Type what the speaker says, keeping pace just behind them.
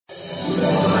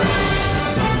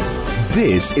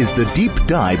This is The Deep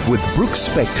Dive with Brooks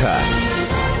Spector.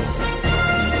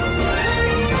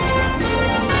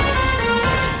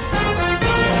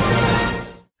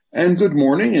 And good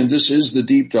morning, and this is The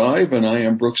Deep Dive, and I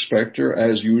am Brooks Spector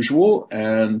as usual,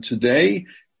 and today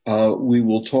we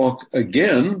will talk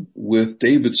again with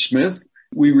David Smith.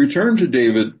 We return to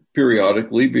David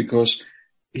periodically because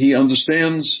he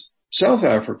understands South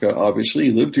Africa, obviously.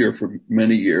 He lived here for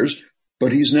many years,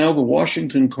 but he's now the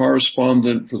Washington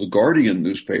correspondent for the Guardian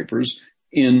newspapers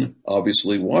in,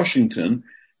 obviously, Washington,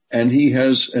 and he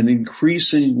has an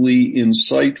increasingly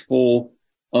insightful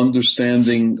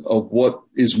understanding of what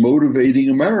is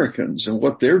motivating Americans and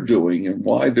what they're doing and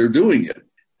why they're doing it.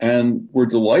 And we're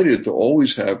delighted to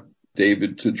always have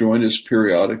David to join us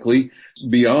periodically.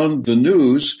 Beyond the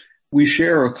news, we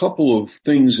share a couple of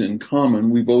things in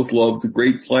common. We both love the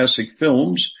great classic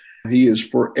films. He is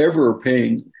forever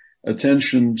paying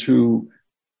attention to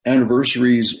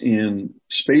anniversaries in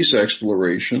space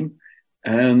exploration,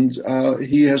 and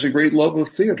he has a great love of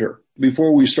theater.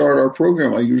 Before we start our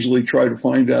program, I usually try to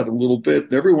find out a little bit.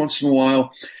 And every once in a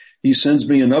while, he sends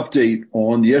me an update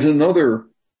on yet another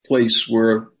place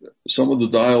where some of the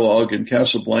dialogue in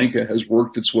Casablanca has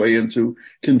worked its way into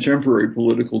contemporary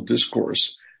political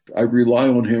discourse. I rely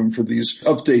on him for these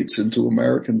updates into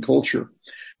American culture.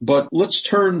 But let's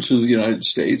turn to the United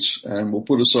States, and we'll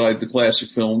put aside the classic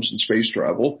films and space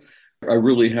travel. I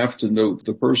really have to note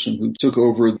the person who took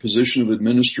over the position of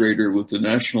administrator with the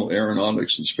National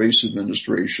Aeronautics and Space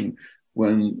Administration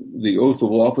when the oath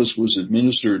of office was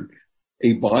administered.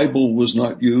 A Bible was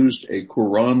not used, a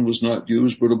Quran was not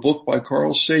used, but a book by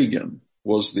Carl Sagan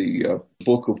was the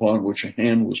book upon which a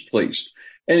hand was placed.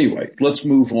 Anyway, let's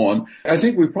move on. I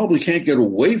think we probably can't get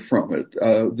away from it.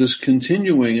 This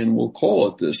continuing, and we'll call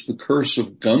it this, the curse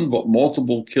of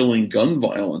multiple killing gun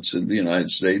violence in the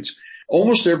United States.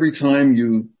 Almost every time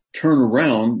you turn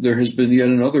around, there has been yet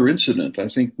another incident. I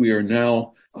think we are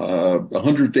now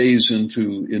 100 days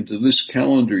into this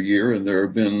calendar year, and there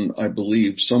have been, I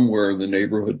believe, somewhere in the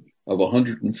neighborhood of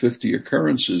 150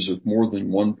 occurrences of more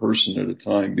than one person at a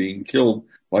time being killed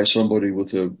by somebody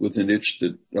with an itch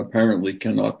that apparently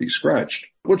cannot be scratched.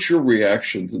 What's your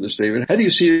reaction to this, David? How do you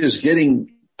see us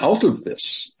getting out of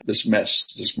this mess,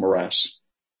 this morass?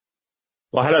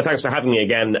 Well, hello, thanks for having me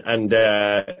again. And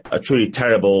a truly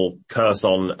terrible curse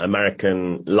on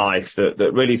American life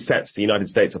that really sets the United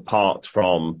States apart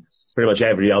from pretty much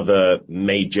every other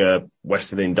major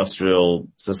Western industrial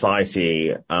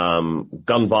society.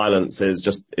 Gun violence is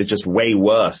just way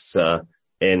worse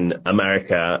in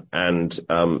America, and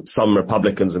some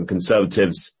Republicans and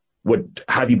conservatives would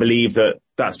have you believe that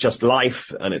that's just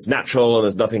life and it's natural and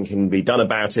there's nothing can be done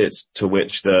about it, to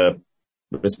which the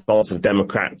response of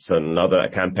Democrats and other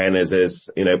campaigners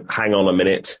is, hang on a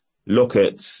minute, look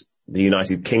at the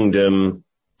United Kingdom,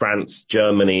 France,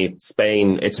 Germany,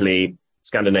 Spain, Italy,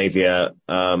 Scandinavia.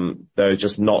 There is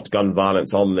just not gun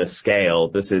violence on this scale.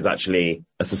 This is actually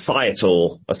a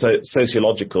sociological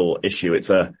issue. It's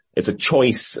a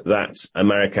choice that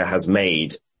America has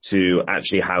made to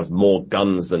actually have more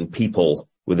guns than people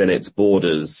within its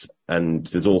borders. And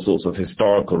there's all sorts of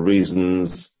historical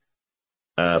reasons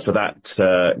for that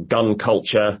gun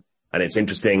culture. And it's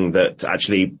interesting that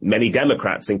actually many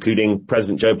Democrats, including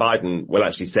President Joe Biden, will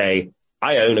actually say,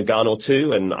 I own a gun or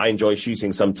two and I enjoy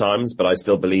shooting sometimes, but I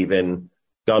still believe in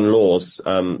gun laws.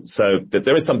 So that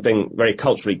there is something very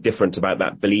culturally different about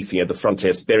that belief, the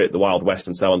frontier spirit, the Wild West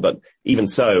and so on. But even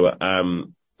so,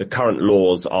 the current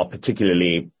laws are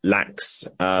particularly lax.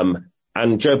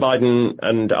 And Joe Biden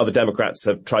and other Democrats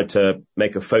have tried to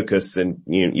make a focus, and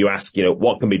you ask,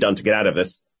 what can be done to get out of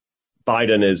this?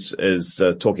 Biden is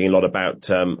talking a lot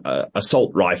about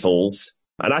assault rifles.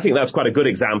 And I think that's quite a good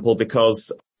example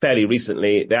because fairly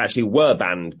recently they actually were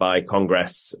banned by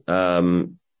Congress.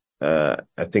 I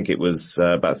think it was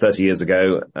about 30 years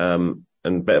ago,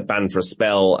 and banned for a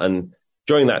spell. And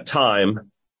during that time,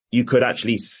 you could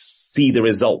actually see the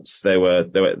results. There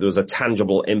was a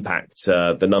tangible impact.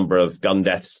 The number of gun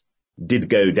deaths did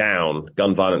go down.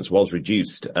 Gun violence was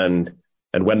reduced. And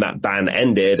when that ban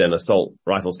ended and assault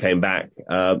rifles came back,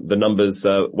 the numbers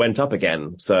went up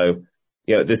again. So,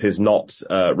 this is not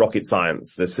rocket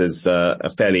science. This is a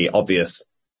fairly obvious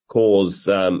cause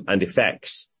and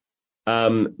effect.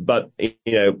 But,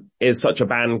 is such a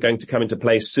ban going to come into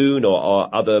place soon, or are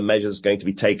other measures going to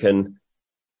be taken?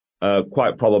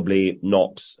 Quite probably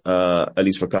not, at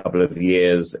least for a couple of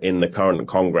years in the current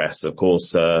Congress. Of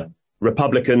course,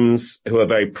 Republicans who are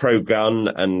very pro-gun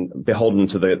and beholden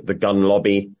to the gun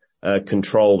lobby,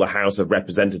 control the House of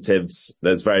Representatives.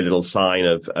 There's very little sign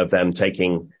of them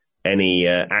taking any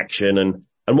action.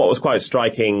 And what was quite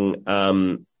striking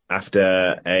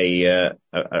after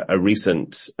a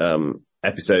recent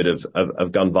episode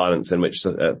of gun violence in which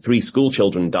 3 school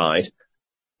children died,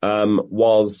 and that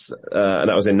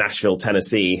was in Nashville,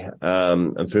 Tennessee,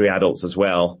 and 3 adults as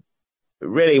well.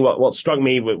 Really, what struck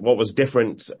me, what was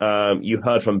different, you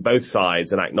heard from both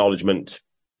sides an acknowledgement.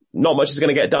 Not much is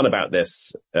going to get done about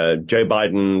this. Joe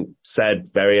Biden said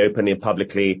very openly and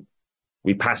publicly,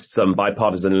 we passed some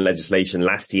bipartisan legislation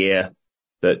last year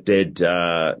that did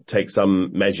take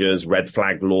some measures, red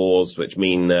flag laws, which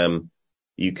mean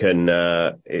you can,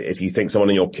 if you think someone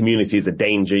in your community is a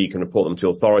danger, you can report them to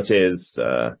authorities,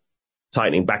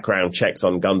 tightening background checks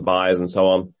on gun buyers and so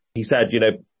on. He said,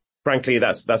 frankly,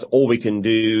 that's all we can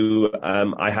do.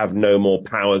 I have no more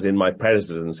powers in my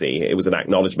presidency. It was an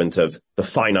acknowledgement of the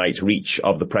finite reach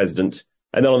of the president.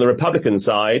 And then on the Republican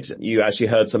side, you actually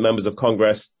heard some members of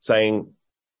Congress saying,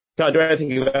 can't do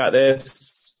anything about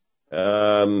this.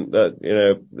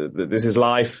 This is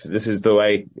life. This is the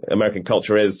way American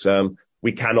culture is.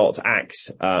 We cannot act.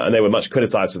 And they were much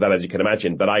criticized for that, as you can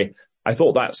imagine. But I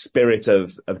thought that spirit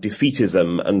of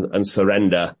defeatism and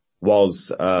surrender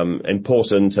was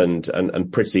important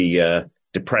and pretty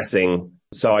depressing.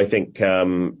 So I think,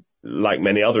 like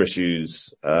many other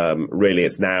issues, really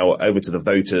it's now over to the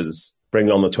voters, bring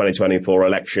on the 2024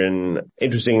 election.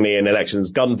 Interestingly, in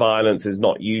elections, gun violence is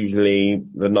not usually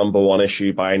the number one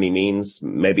issue by any means.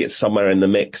 Maybe it's somewhere in the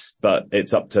mix, but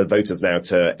it's up to voters now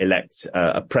to elect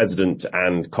a president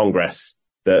and Congress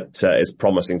that is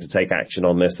promising to take action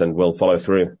on this and will follow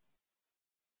through.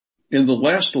 In the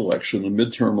last election, the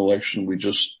midterm election we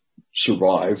just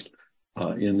survived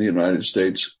in the United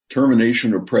States,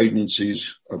 termination of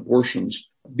pregnancies, abortions,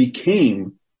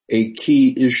 became a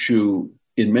key issue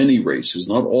in many races,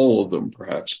 not all of them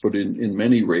perhaps, but in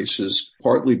many races,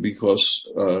 partly because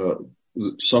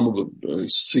some of the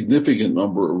significant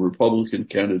number of Republican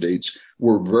candidates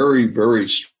were very, very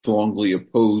strongly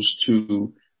opposed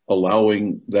to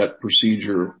allowing that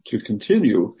procedure to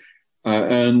continue.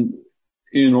 And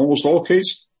in almost all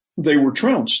cases, they were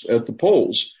trounced at the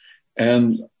polls.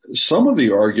 And some of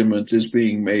the argument is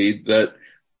being made that,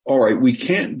 all right, we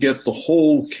can't get the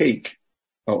whole cake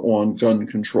on gun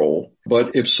control,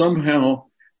 but if somehow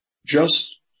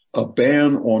just a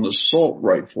ban on assault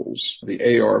rifles,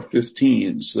 the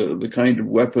AR-15s, the kind of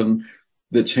weapon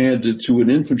that's handed to an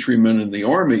infantryman in the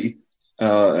army,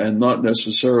 and not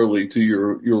necessarily to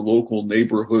your local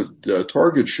neighborhood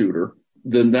target shooter,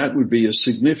 then that would be a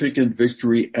significant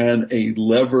victory and a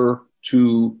lever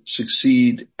to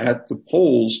succeed at the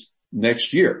polls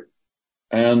next year.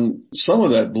 And some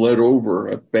of that bled over,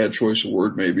 a bad choice of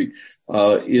word maybe,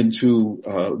 into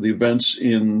the events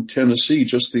in Tennessee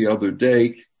just the other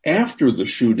day after the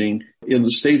shooting in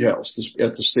the State House,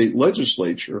 at the state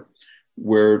legislature,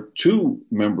 where 2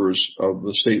 members of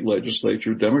the state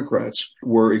legislature, Democrats,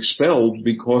 were expelled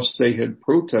because they had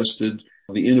protested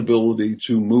the inability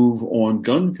to move on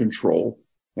gun control.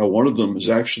 Now, one of them has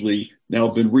actually now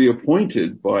been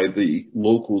reappointed by the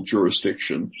local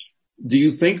jurisdiction. Do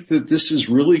you think that this is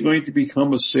really going to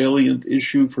become a salient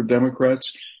issue for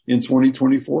Democrats in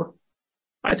 2024?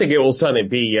 I think it will certainly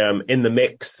be in the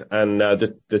mix. And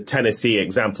the Tennessee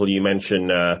example you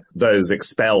mentioned, those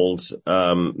expelled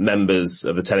members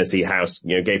of the Tennessee House,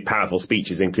 gave powerful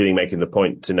speeches, including making the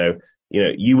point to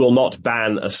you will not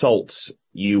ban assault,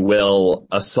 you will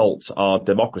assault our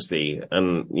democracy.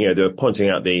 And they were pointing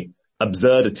out the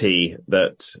absurdity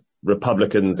that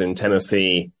Republicans in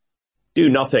Tennessee do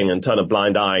nothing and turn a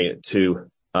blind eye to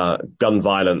gun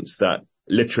violence that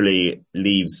literally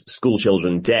leaves school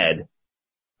children dead.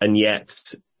 And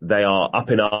yet they are up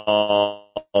in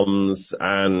arms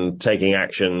and taking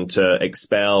action to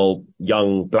expel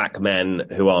young black men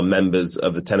who are members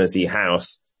of the Tennessee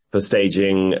House for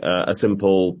staging a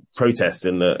simple protest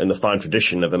in the fine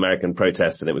tradition of American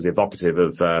protest. And it was evocative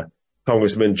of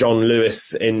Congressman John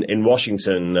Lewis in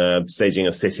Washington staging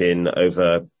a sit-in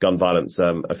over gun violence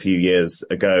a few years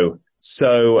ago.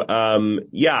 So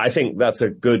I think that's a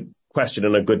good question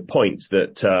and a good point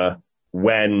that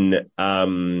when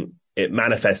it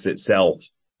manifests itself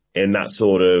in that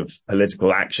sort of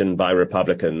political action by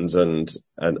Republicans and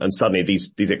suddenly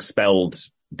these expelled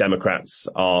Democrats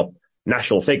are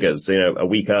national figures. A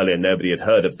week earlier nobody had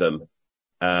heard of them.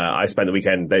 I spent the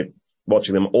weekend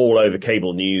watching them all over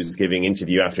cable news, giving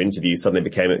interview after interview, suddenly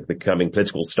becoming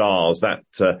political stars.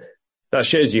 That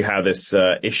shows you how this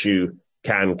issue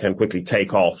can quickly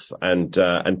take off and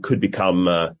could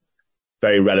become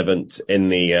very relevant in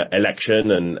the election.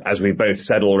 And as we both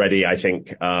said already, I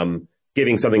think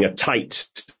giving something a tight,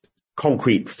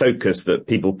 concrete focus that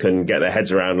people can get their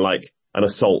heads around, like an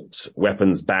assault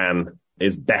weapons ban,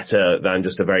 is better than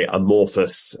just a very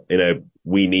amorphous,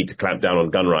 we need to clamp down on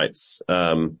gun rights.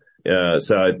 So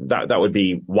that would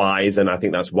be wise. And I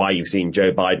think that's why you've seen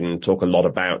Joe Biden talk a lot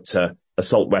about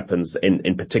assault weapons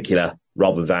in particular,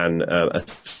 rather than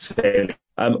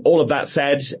all of that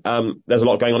said, there's a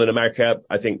lot going on in America.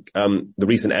 I think the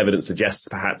recent evidence suggests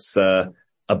perhaps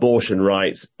abortion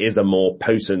rights is a more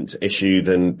potent issue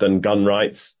than gun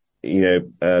rights.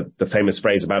 The famous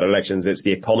phrase about elections, it's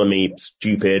the economy,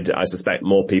 stupid. I suspect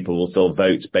more people will still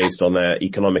vote based on their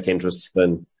economic interests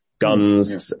than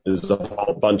guns. There's a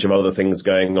whole bunch of other things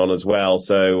going on as well.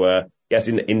 So, yes,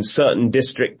 in certain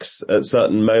districts at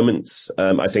certain moments,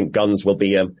 I think guns will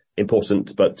be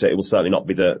important, but it will certainly not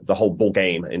be the whole ball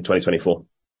game in 2024.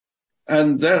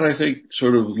 And that, I think,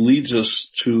 sort of leads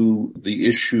us to the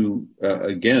issue,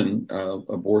 again,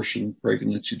 abortion,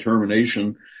 pregnancy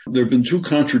termination. There have been two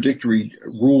contradictory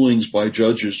rulings by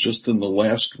judges just in the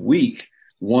last week.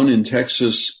 One in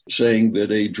Texas saying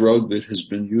that a drug that has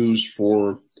been used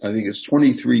for, I think it's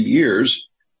 23 years,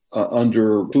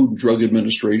 under Food and Drug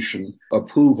Administration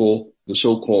approval, the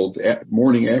so-called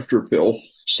morning after pill,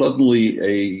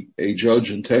 suddenly a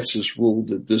judge in Texas ruled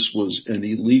that this was an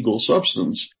illegal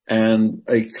substance, and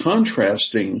a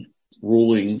contrasting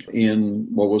ruling in,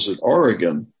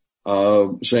 Oregon,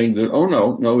 saying that, oh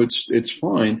no, it's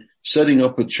fine, setting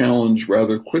up a challenge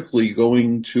rather quickly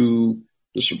going to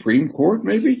the Supreme Court,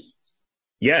 maybe?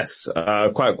 Yes,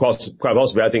 quite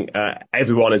possibly. I think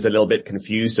everyone is a little bit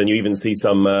confused, and you even see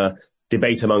some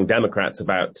debate among Democrats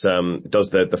about does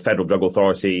the Federal Drug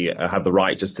Authority have the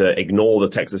right just to ignore the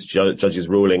Texas judge's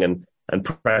ruling and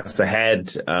press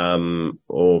ahead,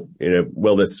 or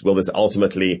will this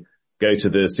ultimately go to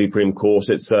the Supreme Court?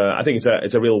 I think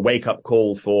it's a real wake up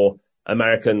call for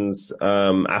Americans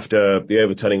after the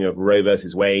overturning of Roe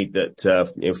versus Wade,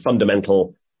 that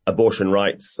fundamental abortion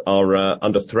rights are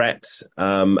under threat,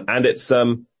 and it's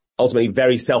ultimately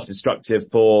very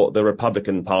self-destructive for the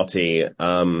Republican Party.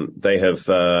 They have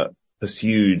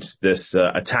pursued this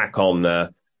attack on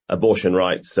abortion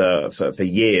rights for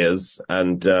years,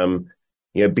 and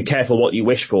be careful what you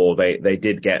wish for. They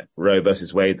did get Roe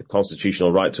versus Wade, the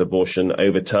constitutional right to abortion,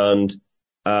 overturned.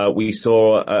 We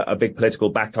saw a big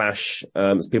political backlash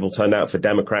as people turned out for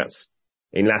Democrats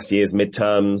in last year's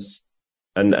midterms.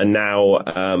 And now,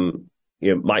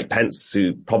 Mike Pence,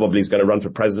 who probably is going to run for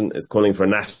president, is calling for a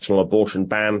national abortion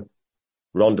ban.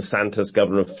 Ron DeSantis,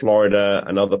 governor of Florida,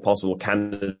 another possible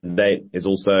candidate, is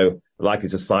also likely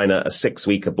to sign a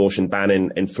 6-week abortion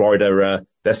ban in Florida.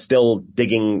 They're still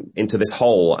digging into this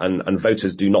hole, and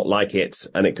voters do not like it,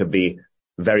 and it could be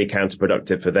very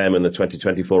counterproductive for them in the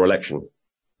 2024 election.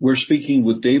 We're speaking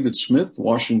with David Smith,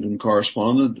 Washington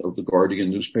correspondent of the Guardian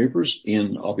newspapers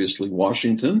in, obviously,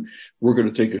 Washington. We're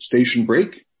going to take a station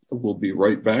break. We'll be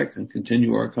right back and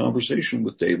continue our conversation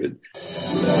with David.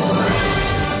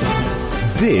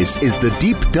 This is The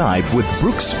Deep Dive with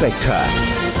Brooks Spector.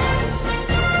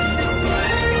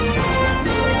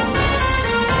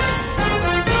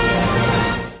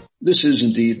 This is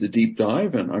indeed The Deep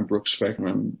Dive, and I'm Brooks Spector.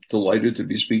 I'm delighted to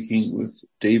be speaking with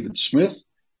David Smith,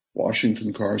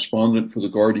 Washington correspondent for the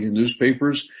Guardian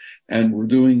newspapers, and we're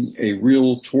doing a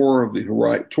real tour de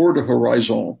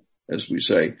horizon, as we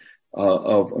say,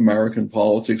 of American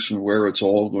politics and where it's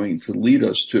all going to lead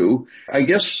us to. I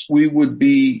guess we would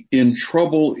be in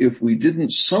trouble if we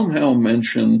didn't somehow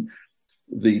mention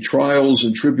the trials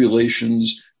and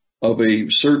tribulations of a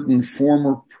certain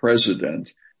former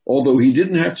president. Although he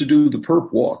didn't have to do the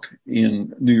perp walk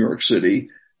in New York City,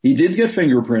 he did get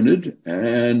fingerprinted,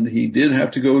 and he did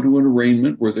have to go to an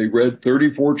arraignment where they read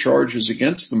 34 charges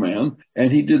against the man,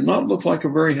 and he did not look like a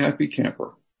very happy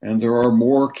camper. And there are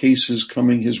more cases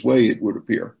coming his way, it would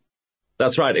appear.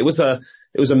 That's right. It was a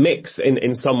mix.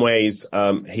 In some ways,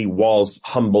 he was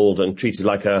humbled and treated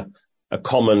like a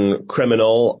common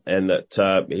criminal, and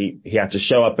that he had to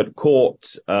show up at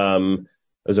court.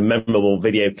 There's a memorable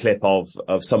video clip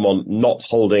of someone not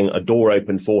holding a door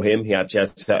open for him. He had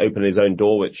to open his own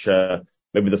door, which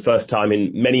maybe the first time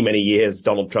in many, many years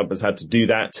Donald Trump has had to do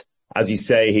that. As you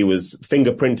say, he was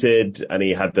fingerprinted, and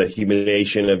he had the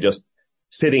humiliation of just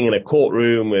sitting in a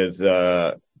courtroom with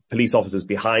police officers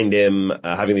behind him,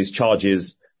 having these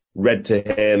charges read to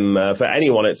him. For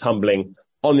anyone, it's humbling.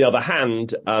 On the other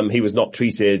hand, he was not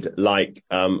treated like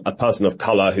a person of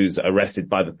color who's arrested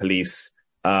by the police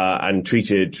and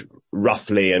treated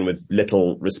roughly and with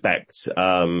little respect.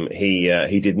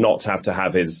 He did not have to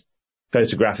have his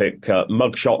photographic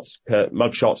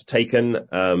mugshot taken,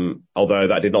 although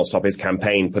that did not stop his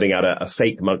campaign putting out a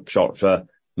fake mugshot for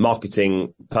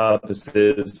marketing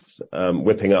purposes,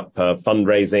 whipping up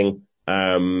fundraising.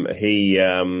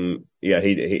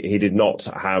 he did not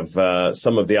have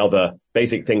some of the other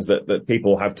basic things that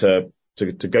people have to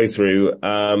go through,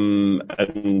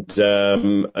 and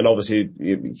obviously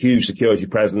huge security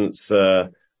presence,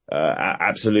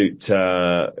 absolute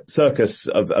circus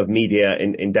of media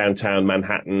in downtown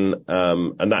Manhattan.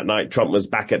 And that night Trump was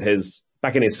back in his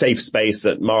safe space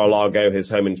at Mar-a-Lago, his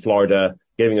home in Florida,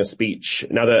 giving a speech.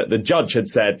 Now the judge had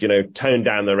said, tone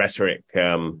down the rhetoric,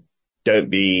 don't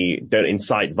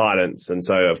incite violence. And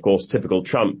so, of course, typical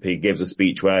Trump, he gives a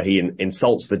speech where he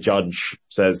insults the judge,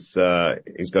 says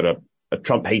he's got a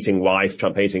Trump-hating wife,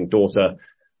 Trump-hating daughter,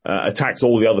 attacks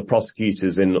all the other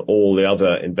prosecutors in all the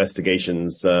other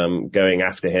investigations going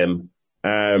after him.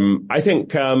 I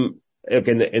think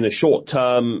in the short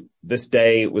term, this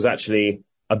day was actually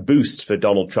a boost for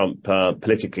Donald Trump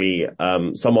politically.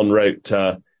 Someone wrote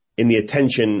in the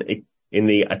attention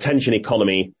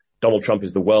economy, Donald Trump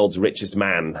is the world's richest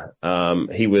man.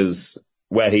 He was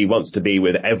where he wants to be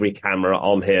with every camera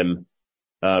on him,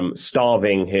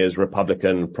 starving his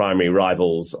Republican primary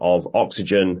rivals of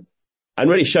oxygen and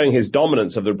really showing his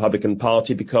dominance of the Republican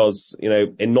Party because,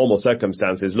 in normal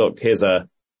circumstances, look, here's a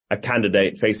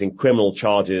candidate facing criminal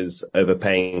charges over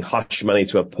paying hush money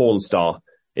to a porn star.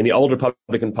 In the old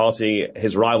Republican Party,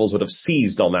 his rivals would have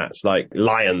seized on that like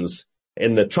lions.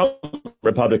 In the Trump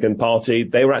Republican Party,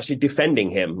 they were actually defending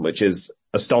him, which is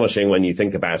astonishing when you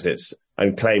think about it,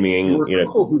 and claiming, There were a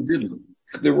couple who didn't.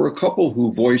 There were a couple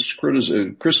who voiced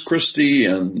criticism. Chris Christie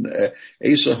and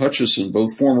Asa Hutchinson,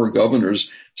 both former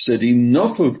governors, said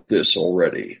enough of this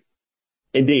already.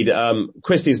 Indeed.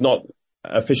 Christie's not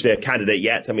officially a candidate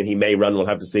yet. I mean, he may run. We'll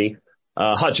have to see.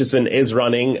 Hutchinson is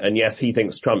running, and yes, he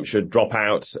thinks Trump should drop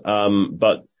out.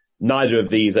 But neither of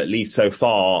these, at least so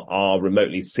far, are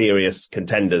remotely serious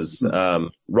contenders.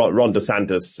 Ron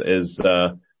DeSantis is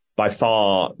by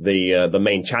far the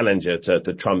main challenger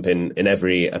to Trump in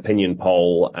every opinion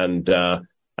poll,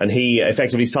 and he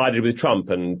effectively sided with Trump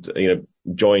and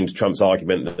joined Trump's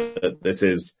argument that this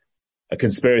is a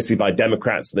conspiracy by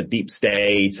Democrats and the deep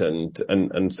state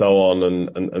and so on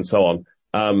and so on.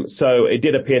 So it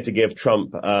did appear to give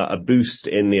Trump a boost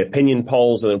in the opinion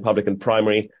polls in the Republican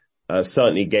primary.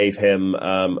 Certainly gave him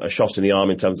a shot in the arm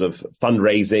in terms of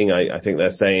fundraising. I think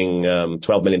they're saying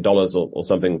 $12 million or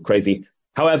something crazy.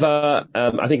 However,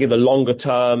 I think in the longer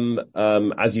term,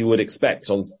 as you would expect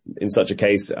in such a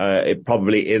case, it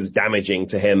probably is damaging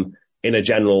to him in a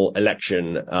general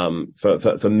election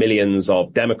for millions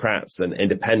of Democrats and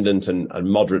independent and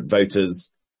moderate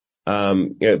voters.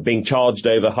 Being charged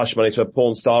over hush money to a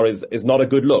porn star is not a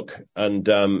good look, and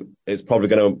it's probably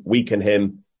going to weaken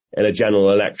him in a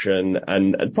general election,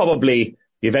 and probably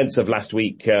the events of last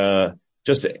week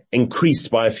just increased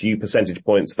by a few percentage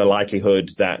points the likelihood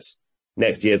that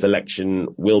next year's election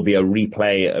will be a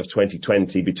replay of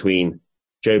 2020 between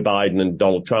Joe Biden and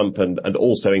Donald Trump, and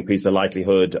also increase the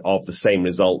likelihood of the same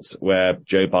result where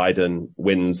Joe Biden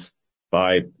wins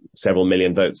by several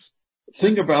million votes.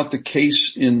 Think about the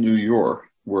case in New York,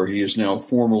 where he is now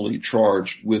formally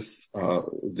charged with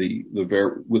the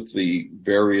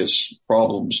various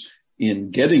problems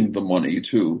in getting the money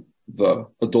to the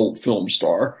adult film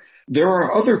star. There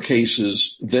are other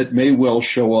cases that may well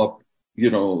show up,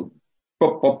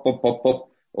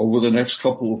 over the next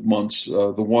couple of months.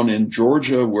 The one in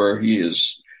Georgia where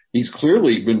he's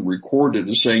clearly been recorded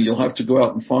as saying, you'll have to go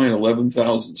out and find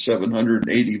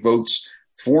 11,780 votes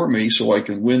for me so I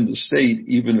can win the state,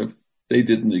 even if they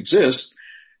didn't exist.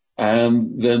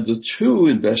 And then the two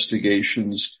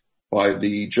investigations by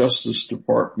the Justice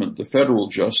Department, the federal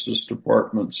Justice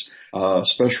Department's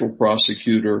special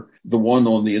prosecutor, the one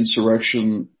on the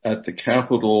insurrection at the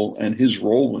Capitol and his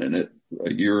role in it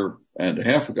a year and a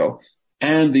half ago,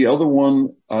 and the other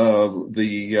one,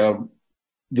 the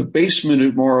basement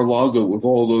at Mar-a-Lago with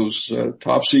all those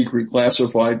top secret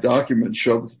classified documents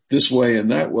shoved this way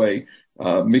and that way,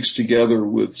 mixed together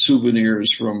with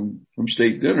souvenirs from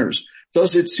state dinners.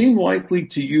 Does it seem likely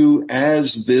to you,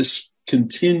 as this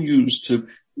continues to,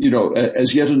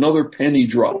 as yet another penny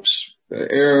drops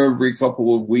every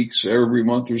couple of weeks, every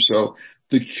month or so,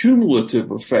 the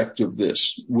cumulative effect of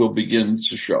this will begin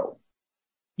to show?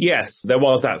 Yes, there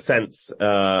was that sense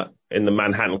in the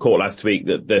Manhattan court last week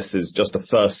that this is just the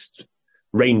first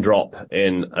raindrop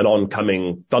in an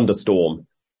oncoming thunderstorm.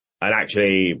 And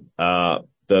actually,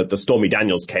 the Stormy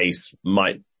Daniels case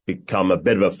might become a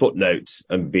bit of a footnote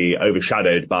and be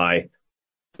overshadowed by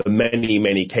the many,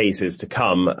 many cases to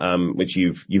come, which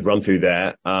you've run through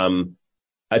there.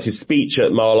 At his speech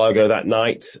at Mar-a-Lago that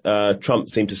night, Trump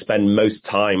seemed to spend most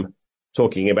time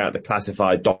talking about the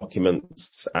classified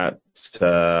documents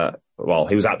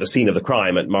he was at the scene of the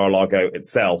crime at Mar-a-Lago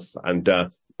itself, and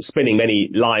spinning many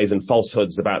lies and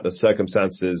falsehoods about the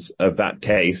circumstances of that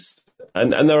case.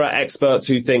 And there are experts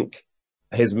who think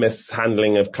his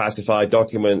mishandling of classified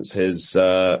documents, his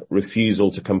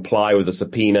refusal to comply with the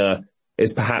subpoena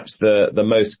is perhaps the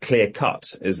most clear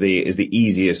cut, is the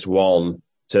easiest one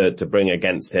to bring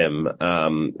against him.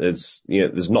 There's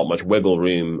not much wiggle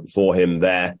room for him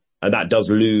there. And that does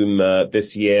loom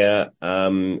this year.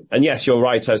 And yes, you're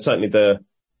right. Certainly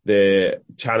the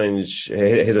challenge,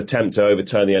 his attempt to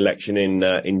overturn the election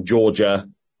in Georgia,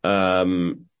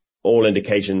 all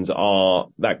indications are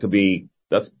that could be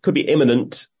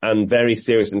imminent and very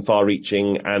serious and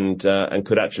far-reaching, and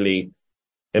could actually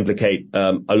implicate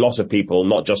a lot of people,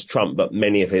 not just Trump, but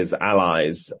many of his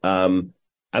allies.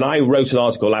 And I wrote an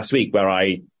article last week where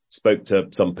I spoke to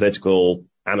some political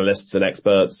analysts and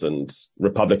experts and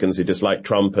Republicans who dislike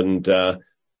Trump, and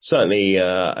certainly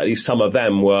at least some of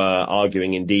them were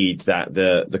arguing indeed that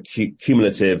the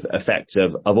cumulative effect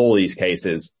of all these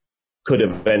cases could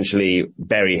eventually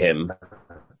bury him.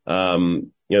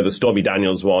 The Stormy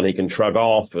Daniels one he can shrug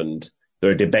off, and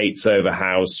there are debates over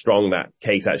how strong that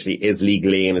case actually is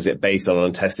legally, and is it based on an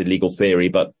untested legal theory.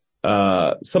 But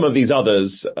some of these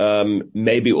others,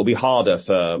 maybe it will be harder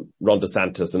for Ron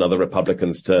DeSantis and other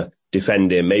Republicans to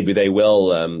defend him. Maybe they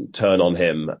will turn on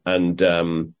him, and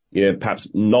perhaps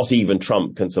not even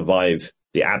Trump can survive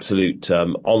the absolute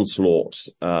onslaught.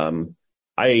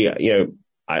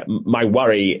 My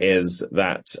worry is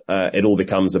that it all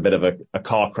becomes a bit of a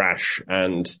car crash,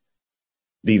 and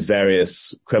these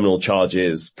various criminal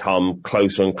charges come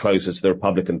closer and closer to the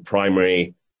Republican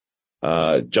primary,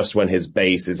 just when his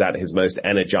base is at his most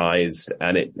energized,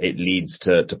 and it leads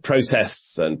to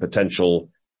protests and potential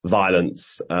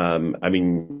violence. There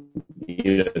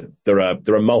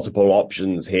are multiple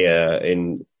options here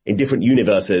in different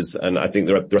universes, and I think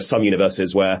there are some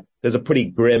universes where there's a pretty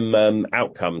grim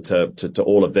outcome to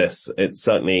all of this. It's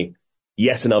certainly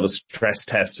yet another stress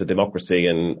test for democracy,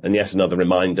 and yet another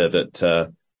reminder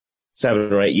that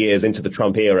 7 or 8 years into the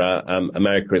Trump era,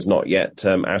 America is not yet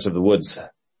out of the woods.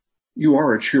 You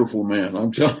are a cheerful man,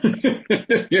 I'm telling you.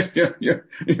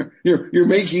 You're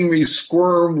making me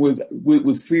squirm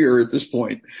with fear at this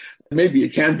point. Maybe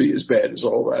it can be as bad as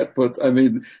all that, but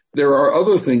there are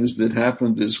other things that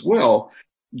happened as well.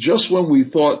 Just when we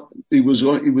thought it was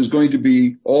going to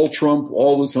be all Trump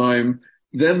all the time,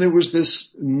 then there was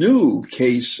this new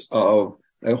case of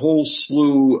a whole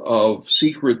slew of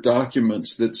secret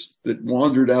documents that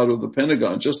wandered out of the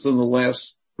Pentagon just in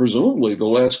presumably the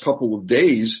last couple of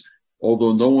days,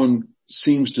 although no one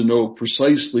seems to know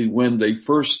precisely when they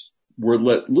first were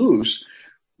let loose,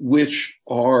 which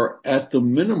are at the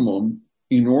minimum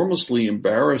enormously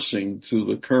embarrassing to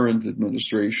the current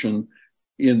administration,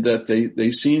 in that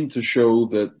they seem to show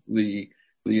that the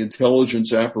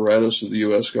intelligence apparatus of the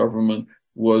U.S. government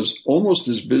was almost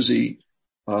as busy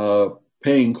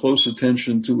paying close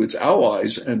attention to its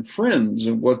allies and friends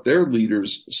and what their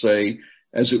leaders say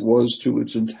as it was to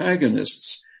its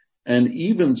antagonists, and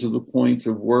even to the point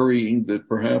of worrying that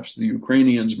perhaps the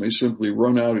Ukrainians may simply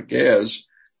run out of gas,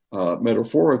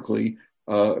 metaphorically,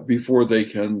 before they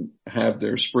can have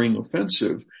their spring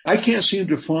offensive. I can't seem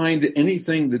to find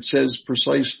anything that says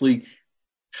precisely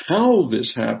how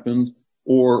this happened,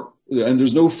 and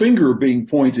there's no finger being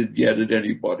pointed yet at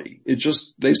anybody.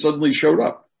 They suddenly showed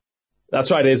up. That's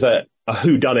right. It is a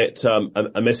whodunit,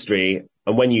 a mystery.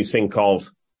 And when you think of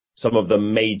some of the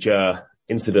major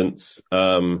incidents,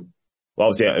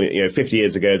 obviously, 50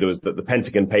 years ago, there was the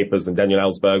Pentagon Papers and Daniel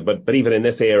Ellsberg, but even in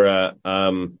this era,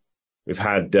 we've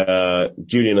had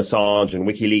Julian Assange and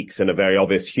WikiLeaks, and a very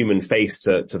obvious human face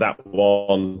to that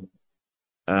one.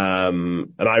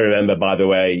 And I remember, by the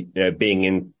way, being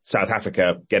in South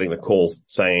Africa, getting the call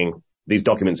saying these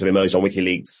documents have emerged on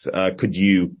WikiLeaks. Could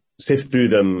you sift through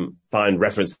them, find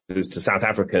references to South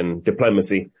African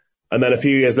diplomacy? And then a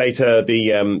few years later,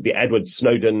 the Edward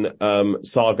Snowden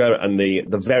saga, and the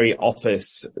very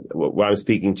office where I'm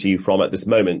speaking to you from at this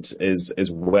moment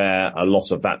is where a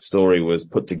lot of that story was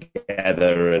put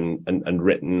together and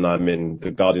written. I'm in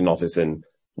the Guardian office in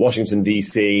Washington,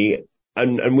 D.C.,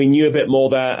 and we knew a bit more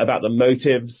there about the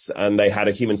motives, and they had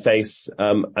a human face.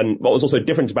 And what was also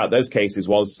different about those cases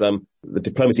was the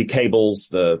diplomacy cables,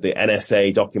 the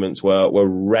NSA documents were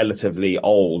relatively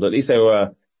old. At least they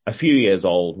were a few years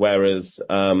old, whereas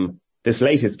this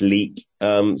latest leak,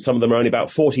 some of them are only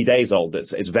about 40 days old.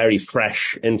 It's very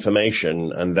fresh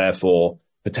information, and therefore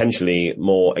potentially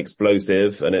more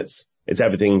explosive. And it's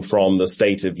everything from the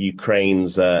state of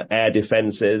Ukraine's air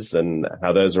defenses and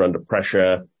how those are under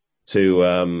pressure,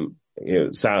 to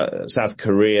South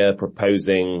Korea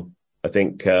proposing, I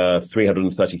think,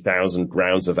 330,000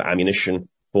 rounds of ammunition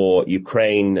for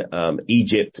Ukraine,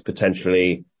 Egypt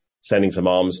potentially sending some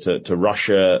arms to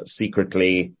Russia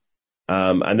secretly,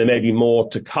 and there may be more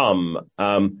to come.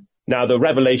 Now, the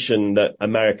revelation that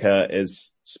America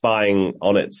is spying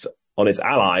on its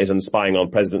allies and spying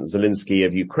on President Zelensky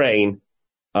of Ukraine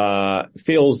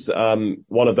feels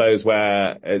one of those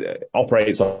where it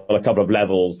operates on a couple of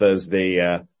levels. There's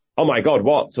the oh my God,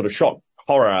 what sort of shock,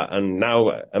 horror, and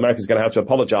now America's going to have to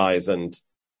apologize, and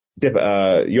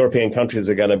European countries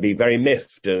are going to be very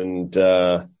miffed and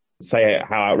say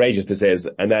how outrageous this is.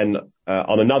 And then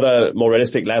on another more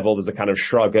realistic level, there's a kind of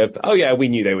shrug of, oh yeah, we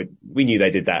knew they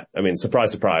did that. I mean,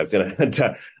 surprise, surprise,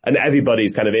 and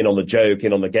everybody's kind of in on the joke,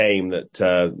 in on the game that,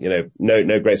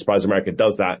 no great surprise America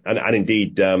does that. And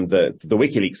indeed, the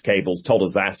WikiLeaks cables told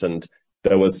us that, and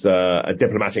there was a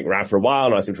diplomatic row for a while.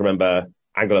 And I seem to remember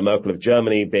Angela Merkel of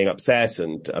Germany being upset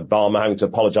and Obama having to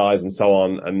apologize and so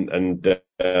on. And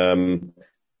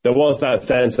there was that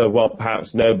sense of, well,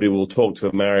 perhaps nobody will talk to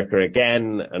America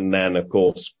again. And then, of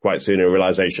course, quite soon a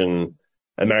realization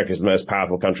America is the most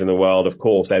powerful country in the world. Of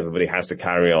course, everybody has to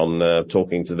carry on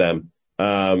talking to them.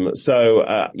 Hard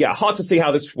to see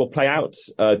how this will play out.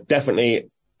 Definitely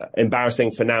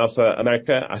embarrassing for now for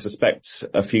America. I suspect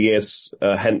a few years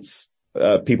hence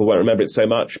people won't remember it so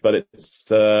much, but it's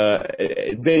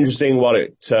interesting what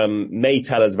it may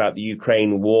tell us about the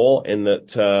Ukraine war, in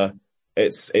that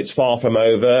it's far from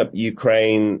over.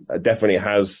 Ukraine definitely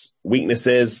has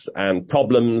weaknesses and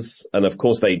problems, and of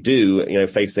course they do,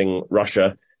 facing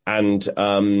Russia. And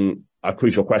a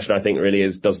crucial question, I think, really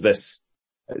is, does this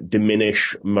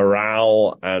diminish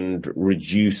morale and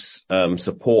reduce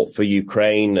support for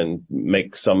Ukraine, and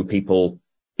make some people,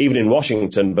 even in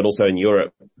Washington, but also in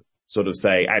Europe, sort of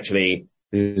say, actually,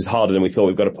 this is harder than we thought,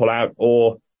 we've got to pull out?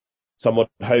 Or some would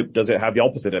hope, does it have the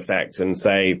opposite effect and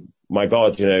say, my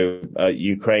God,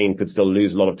 Ukraine could still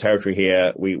lose a lot of territory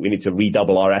here. We need to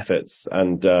redouble our efforts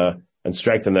and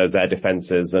strengthen those air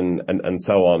defenses and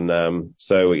so on.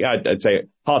 I'd say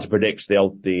hard to predict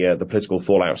the political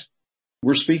fallout.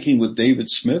 We're speaking with David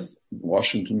Smith,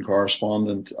 Washington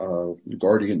correspondent of the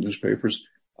Guardian newspapers,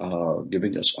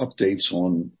 giving us updates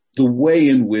on the way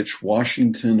in which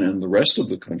Washington and the rest of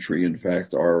the country, in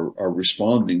fact, are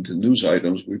responding to news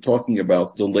items. We're talking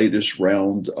about the latest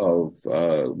round of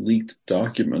leaked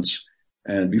documents.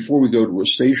 And before we go to a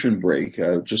station break,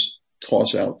 I'll just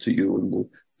toss out to you, and we'll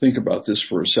think about this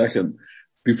for a second.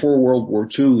 Before World War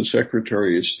II, the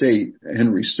Secretary of State,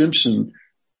 Henry Stimson,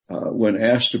 when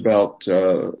asked about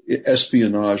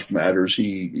espionage matters,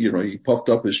 he puffed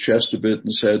up his chest a bit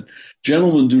and said,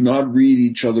 "Gentlemen do not read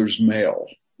each other's mail."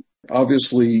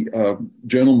 Obviously,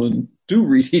 gentlemen do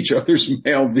read each other's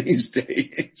mail these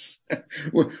days.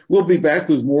 We'll be back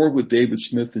with more with David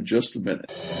Smith in just a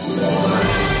minute.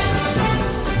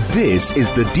 This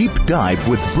is The Deep Dive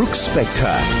with Brooks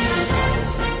Spector.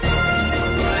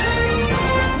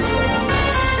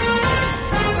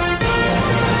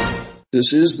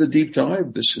 This is The Deep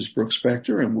Dive. This is Brooks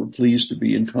Spector, and we're pleased to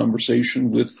be in conversation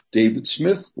with David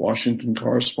Smith, Washington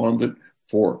correspondent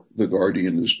for the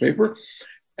Guardian newspaper.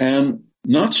 And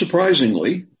not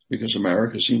surprisingly, because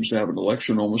America seems to have an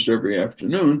election almost every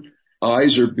afternoon,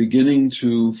 eyes are beginning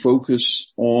to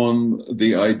focus on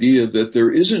the idea that there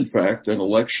is, in fact, an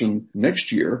election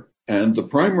next year, and the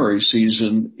primary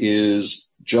season is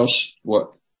just,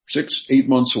 6-8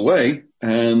 months away.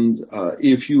 And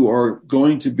if you are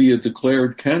going to be a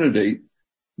declared candidate,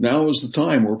 now is the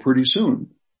time, or pretty soon.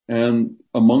 And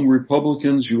among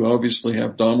Republicans, you obviously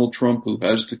have Donald Trump, who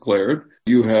has declared.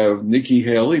 You have Nikki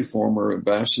Haley, former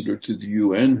ambassador to the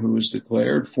UN, who has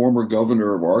declared. Former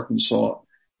governor of Arkansas,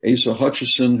 Asa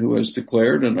Hutchinson, who has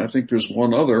declared. And I think there's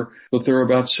one other, but there are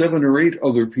about 7 or 8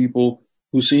 other people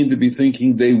who seem to be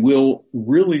thinking they will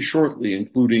really shortly,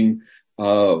 including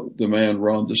the man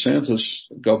Ron DeSantis,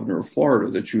 governor of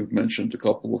Florida, that you've mentioned a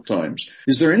couple of times.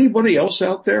 Is there anybody else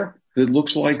out there that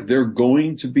looks like they're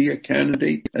going to be a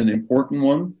candidate, an important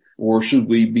one? Or should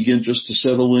we begin just to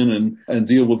settle in and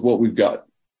deal with what we've got?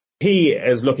 He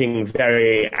is looking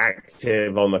very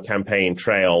active on the campaign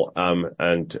trail.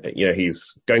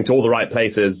 He's going to all the right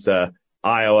places,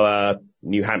 Iowa,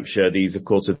 New Hampshire. These, of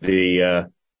course, are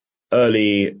the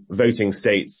early voting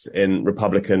states in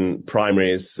Republican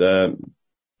primaries.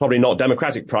 Probably not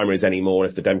Democratic primaries anymore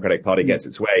if the Democratic Party gets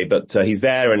its way, but he's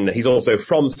there, and he's also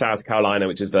from South Carolina,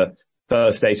 which is the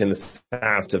first state in the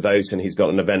South to vote, and he's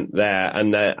got an event there.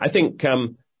 And I think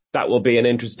that will be an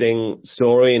interesting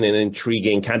story and an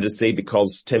intriguing candidacy,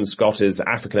 because Tim Scott is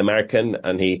African American,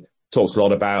 and he talks a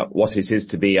lot about what it is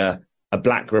to be a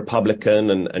black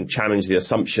Republican, and challenge the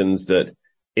assumptions that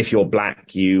if you're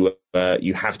black, you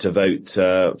you have to vote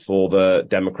for the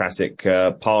Democratic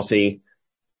Party.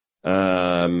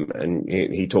 And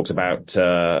he talks about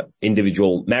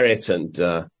individual merit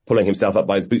and pulling himself up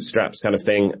by his bootstraps kind of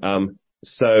thing.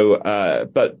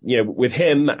 But with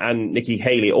him and Nikki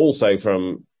Haley also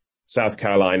from South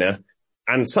Carolina,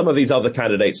 and some of these other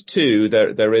candidates too,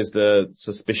 there is the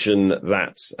suspicion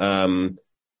that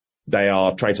they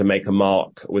are trying to make a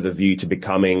mark with a view to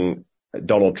becoming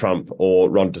Donald Trump or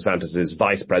Ron DeSantis'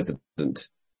 vice president.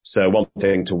 So one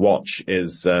thing to watch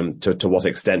is to what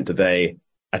extent do they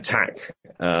attack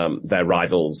their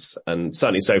rivals. And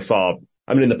certainly so far,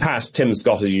 I mean, in the past, Tim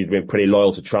Scott has usually been pretty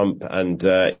loyal to Trump, and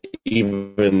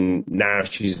even now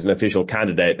she's an official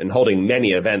candidate and holding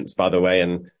many events, by the way,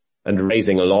 and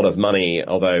raising a lot of money,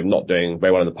 although not doing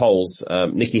very well in the polls.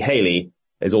 Nikki Haley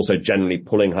is also generally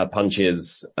pulling her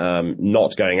punches,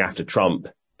 not going after Trump,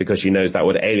 because she knows that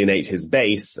would alienate his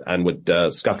base and would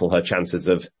scuttle her chances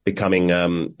of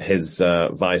becoming his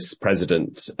vice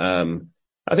president.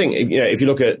 I think if you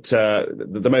look at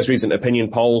the most recent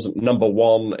opinion polls, number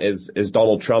one is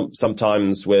Donald Trump,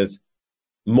 sometimes with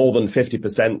more than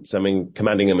 50%. I mean,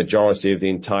 commanding a majority of the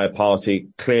entire party.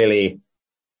 Clearly,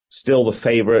 still the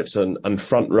favorite and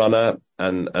front runner,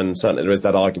 and certainly there is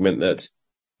that argument that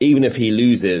even if he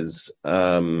loses,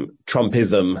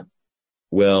 Trumpism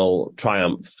will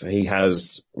triumph. He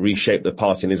has reshaped the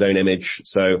party in his own image.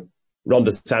 So Ron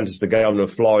DeSantis, the governor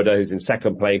of Florida, who's in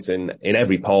second place in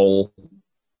every poll,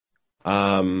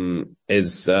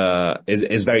 is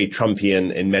very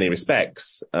Trumpian in many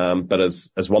respects. But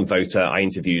as one voter I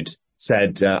interviewed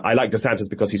said, I like DeSantis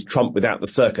because he's Trump without the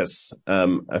circus.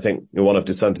 I think one of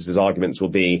DeSantis' arguments will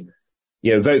be,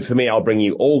 vote for me, I'll bring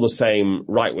you all the same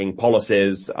right-wing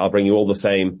policies. I'll bring you all the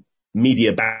same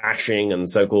media bashing and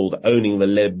so-called owning the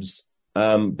libs.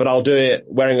 But I'll do it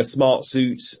wearing a smart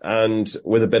suit and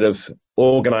with a bit of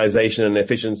organization and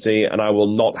efficiency. And I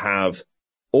will not have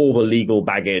all the legal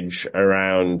baggage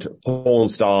around porn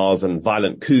stars and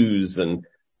violent coups and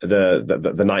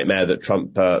the nightmare that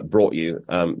Trump brought you.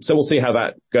 So we'll see how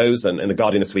that goes. And in The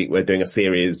Guardian this week, we're doing a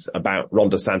series about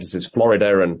Ron DeSantis'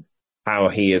 Florida and how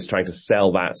he is trying to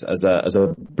sell that as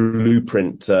a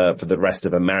blueprint for the rest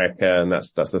of America, and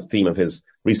that's the theme of his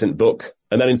recent book.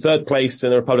 And then in third place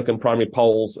in the Republican primary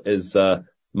polls is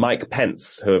Mike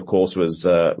Pence, who of course was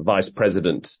vice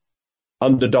president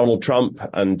under Donald Trump,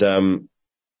 and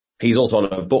he's also on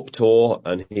a book tour,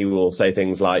 and he will say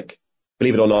things like,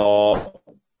 believe it or not,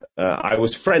 I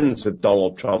was friends with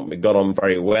Donald Trump. We got on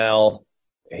very well.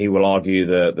 He will argue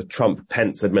the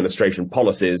Trump-Pence administration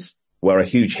policies were a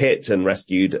huge hit and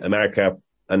rescued America.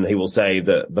 And he will say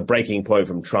that the breaking point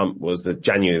from Trump was the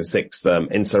January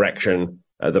 6th insurrection.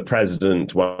 The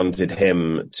president wanted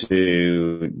him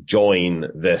to join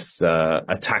this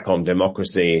attack on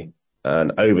democracy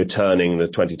and overturning the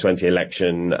 2020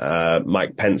 election.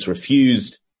 Mike Pence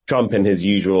refused. Trump, in his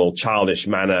usual childish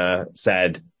manner,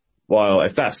 said, well,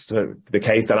 if that's the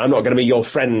case, then I'm not going to be your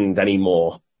friend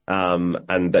anymore.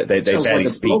 And they barely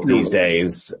speak these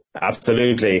days.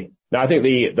 Absolutely. Now, I think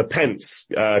the Pence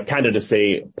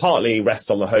candidacy partly rests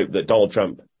on the hope that Donald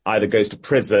Trump either goes to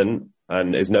prison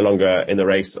and is no longer in the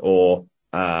race, or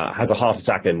has a heart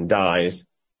attack and dies.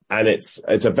 And it's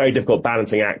a very difficult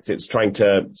balancing act. It's trying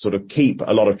to sort of keep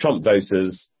a lot of Trump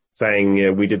voters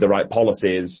saying, we did the right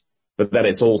policies, but then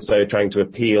it's also trying to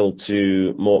appeal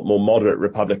to more moderate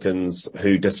Republicans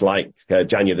who dislike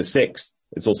January the 6th.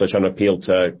 It's also trying to appeal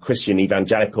to Christian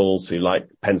evangelicals who like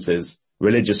Pence's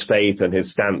religious faith and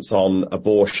his stance on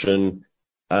abortion.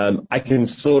 I can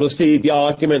sort of see the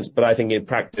arguments, but I think in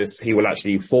practice he will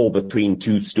actually fall between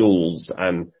two stools,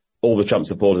 and all the Trump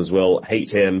supporters will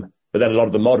hate him. But then a lot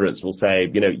of the moderates will say,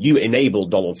 you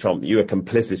enabled Donald Trump. You were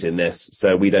complicit in this,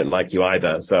 so we don't like you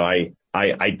either. So I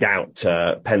doubt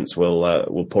Pence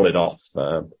will pull it off.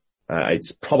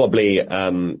 It's probably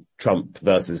Trump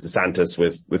versus DeSantis,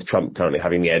 with Trump currently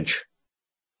having the edge.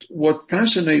 What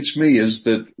fascinates me is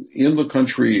that in the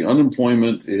country,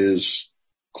 unemployment is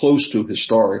close to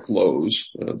historic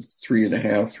lows,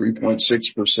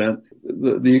 3.6%.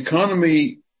 The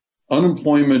economy,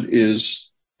 unemployment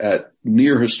is at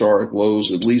near historic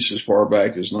lows, at least as far back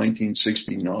as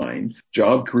 1969.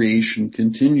 Job creation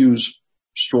continues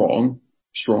strongly.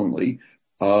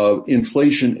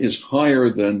 Inflation is higher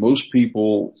than most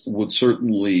people would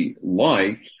certainly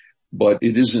like, but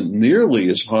it isn't nearly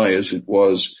as high as it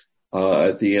was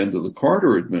at the end of the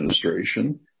Carter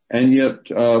administration. And yet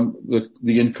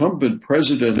the incumbent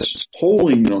president's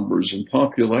polling numbers and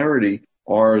popularity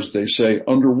are, as they say,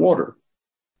 underwater.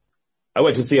 I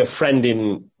went to see a friend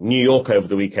in New York over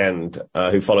the weekend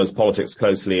who follows politics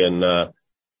closely, and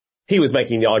he was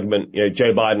making the argument,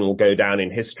 Joe Biden will go down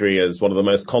in history as one of the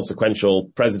most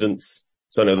consequential presidents,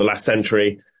 certainly of the last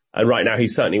century. And right now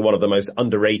he's certainly one of the most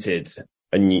underrated.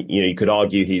 And, you could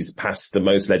argue he's passed the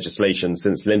most legislation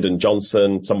since Lyndon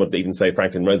Johnson. Some would even say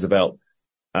Franklin Roosevelt.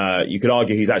 You could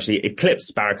argue he's actually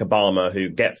eclipsed Barack Obama, who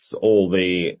gets all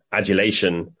the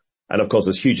adulation and of course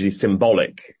was hugely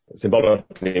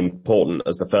symbolically important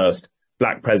as the first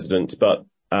black president. But,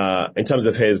 in terms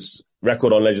of his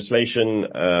record on legislation,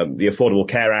 the Affordable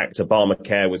Care Act,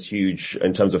 Obamacare was huge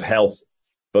in terms of health.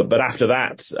 But after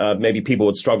that, maybe people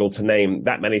would struggle to name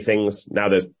that many things. Now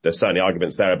there's certainly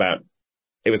arguments there about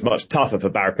it was much tougher for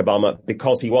Barack Obama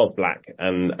because he was black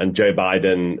and Joe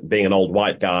Biden, being an old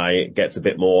white guy, gets a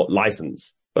bit more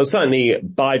license. But certainly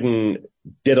Biden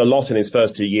did a lot in his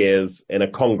first 2 years in a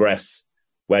Congress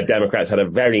where Democrats had a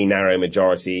very narrow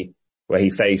majority, where he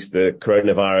faced the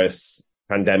coronavirus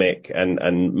pandemic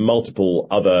and multiple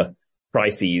other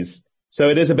crises. So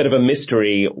it is a bit of a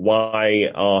mystery, why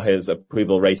are his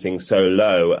approval ratings so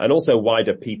low? And also, why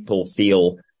do people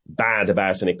feel bad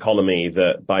about an economy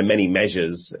that by many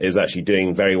measures is actually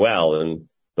doing very well? And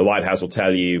the White House will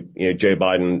tell you, Joe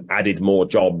Biden added more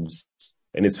jobs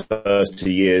in his first 2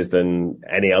 years than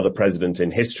any other president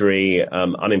in history.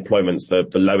 Unemployment's the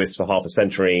lowest for half a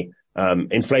century.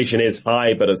 Inflation is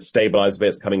high, but has stabilized a bit.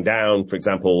 It's coming down. For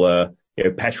example,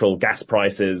 petrol, gas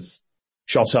prices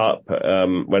shot up,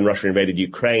 when Russia invaded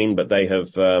Ukraine, but they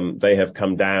have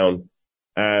come down.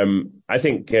 I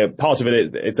think part of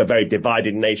it's a very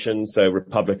divided nation, so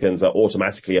Republicans are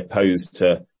automatically opposed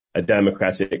to a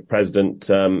Democratic president.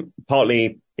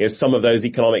 Partly, some of those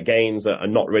economic gains are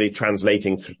not really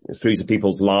translating through to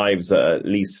people's lives, at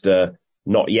least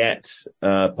not yet.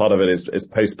 Part of it is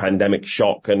post-pandemic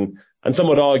shock, and some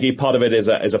would argue part of it is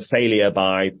a failure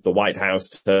by the White House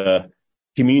to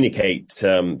communicate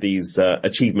these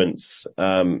achievements.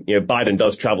 Biden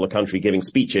does travel the country giving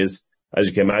speeches. As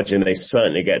you can imagine, they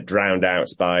certainly get drowned out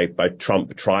by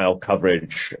Trump trial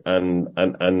coverage and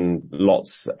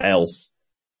lots else.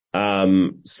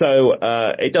 So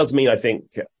it does mean, I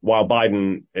think, while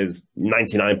Biden is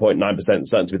 99.9%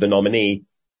 certain to be the nominee,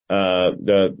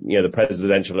 the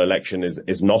presidential election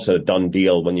is not a done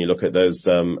deal when you look at those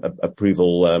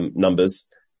approval numbers.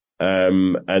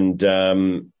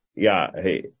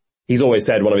 He's always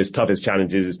said one of his toughest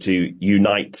challenges is to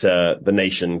unite the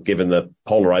nation, given the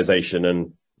polarization,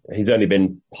 and he's only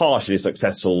been partially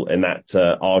successful in that.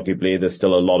 Arguably, there's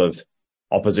still a lot of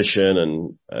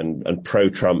opposition and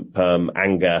pro-Trump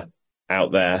anger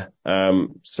out there.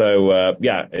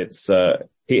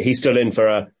 He's still in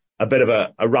for a bit of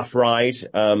a rough ride.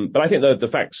 But I think the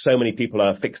fact so many people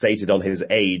are fixated on his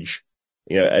age,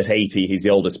 at 80, he's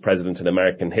the oldest president in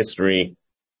American history.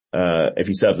 If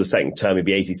he serves a second term, he'd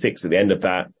be 86 at the end of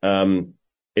that,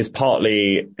 is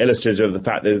partly illustrative of the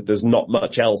fact that there's not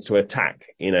much else to attack.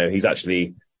 He's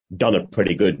actually done a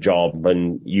pretty good job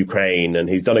on Ukraine, and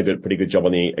he's done a pretty good job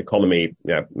on the economy.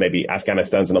 Maybe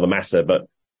Afghanistan's another matter, but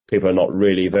people are not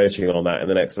really voting on that in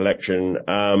the next election.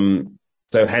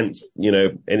 So hence,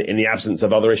 in the absence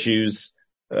of other issues,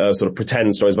 sort of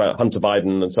pretend stories about Hunter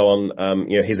Biden and so on,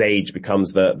 his age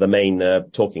becomes the main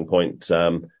talking point.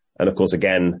 And of course,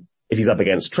 again, if he's up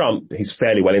against Trump, he's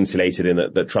fairly well insulated in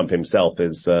that Trump himself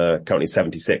is currently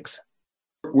 76.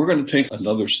 We're going to take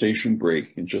another station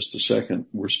break in just a second.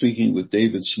 We're speaking with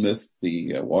David Smith,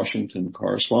 the Washington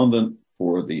correspondent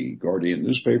for the Guardian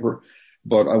newspaper.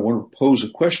 But I want to pose a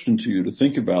question to you to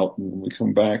think about. And when we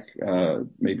come back,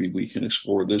 maybe we can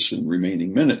explore this in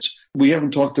remaining minutes. We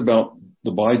haven't talked about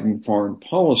the Biden foreign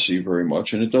policy very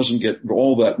much, and it doesn't get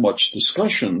all that much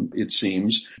discussion, it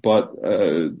seems, but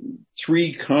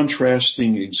three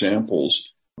contrasting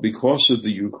examples. Because of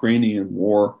the Ukrainian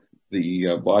war, the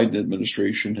Biden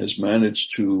administration has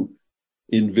managed to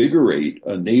invigorate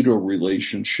a NATO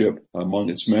relationship among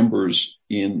its members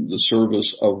in the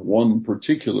service of one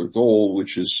particular goal,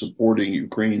 which is supporting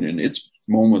Ukraine in its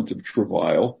moment of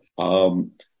travail.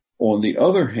 On the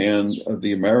other hand,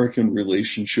 the American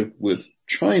relationship with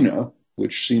China,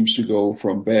 which seems to go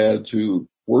from bad to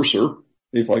worser,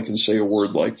 if I can say a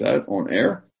word like that on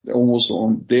air, almost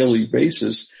on a daily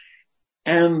basis.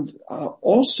 And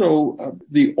also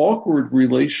the awkward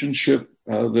relationship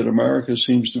that America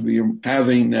seems to be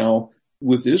having now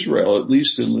with Israel, at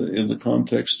least in the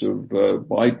context of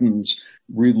Biden's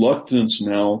reluctance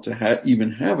now to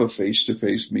even have a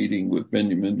face-to-face meeting with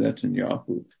Benjamin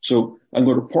Netanyahu. So I'm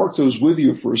going to park those with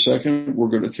you for a second. We're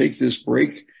going to take this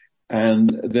break, and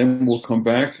then we'll come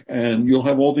back, and you'll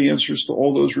have all the answers to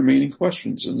all those remaining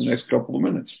questions in the next couple of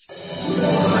minutes.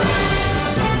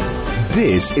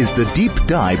 This is The Deep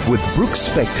Dive with Brooks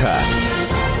Spector.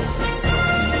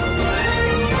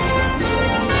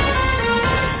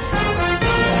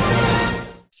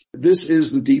 This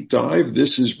is the Deep Dive.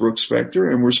 This is Brooks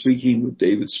Spector, and we're speaking with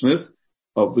David Smith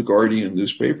of the Guardian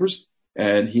newspapers,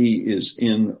 and he is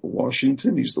in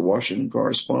Washington. He's the Washington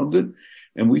correspondent,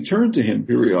 and we turn to him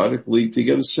periodically to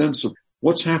get a sense of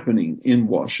what's happening in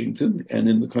Washington and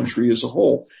in the country as a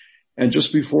whole. And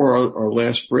just before our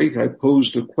last break, I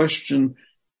posed a question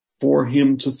for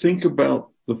him to think about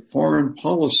the foreign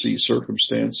policy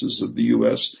circumstances of the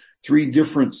U.S., three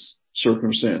different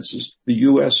circumstances: the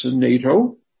U.S. and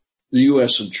NATO, the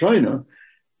U.S. and China,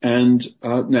 and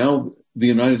now the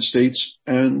United States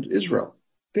and Israel.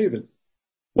 David.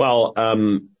 Well,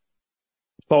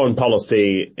 foreign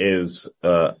policy is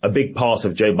a big part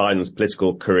of Joe Biden's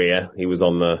political career. He was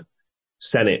on the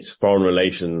Senate Foreign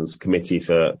Relations Committee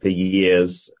for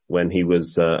years when he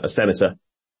was a senator.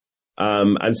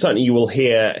 And certainly you will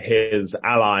hear his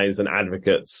allies and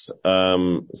advocates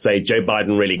say Joe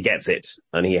Biden really gets it,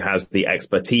 and he has the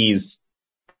expertise.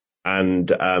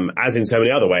 And as in so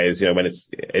many other ways, when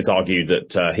it's argued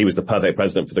that he was the perfect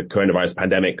president for the coronavirus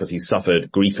pandemic because he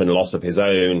suffered grief and loss of his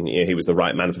own, he was the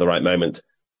right man for the right moment.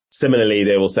 Similarly,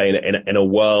 they will say in a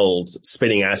world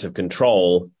spinning out of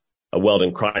control, a world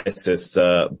in crisis,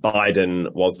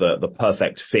 Biden was the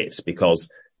perfect fit because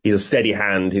he's a steady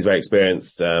hand. He's very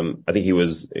experienced. I think he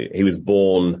was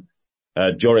born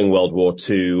during World War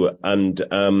II,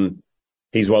 and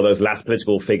he's one of those last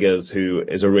political figures who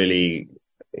is a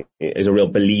real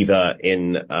believer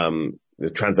in the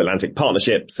transatlantic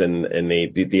partnerships and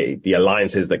the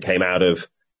alliances that came out of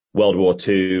World War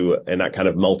II and that kind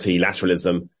of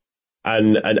multilateralism.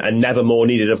 And never more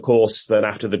needed, of course, than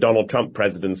after the Donald Trump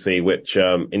presidency, which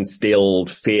instilled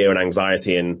fear and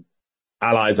anxiety in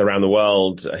allies around the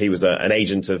world. He was an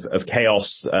agent of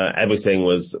chaos. Everything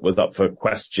was up for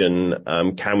question.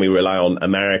 Can we rely on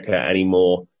America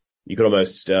anymore? You could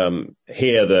almost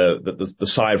hear the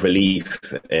sigh of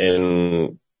relief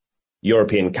in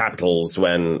European capitals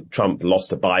when Trump lost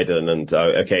to Biden, and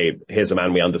okay, here's a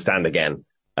man we understand again.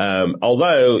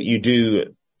 Although you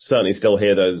do certainly still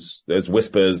hear those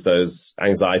whispers, those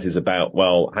anxieties about,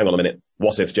 well, hang on a minute,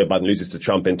 what if Joe Biden loses to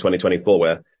Trump in 2024,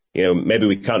 where maybe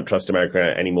we can't trust America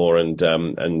anymore, and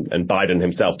Biden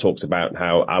himself talks about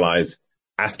how allies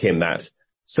ask him that.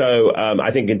 So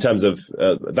I think in terms of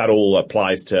that all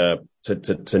applies to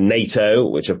NATO,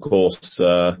 which of course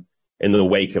in the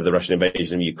wake of the Russian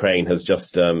invasion of Ukraine has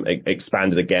just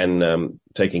expanded again,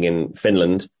 taking in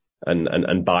Finland,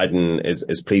 and Biden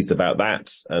is pleased about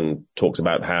that and talks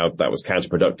about how that was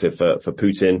counterproductive for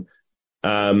Putin.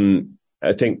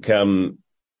 I think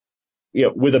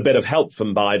with a bit of help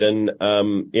from Biden,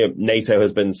 NATO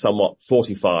has been somewhat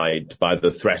fortified by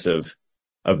the threat of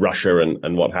Russia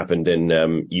and what happened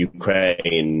in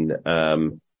Ukraine.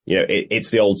 It's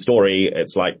the old story.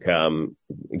 It's like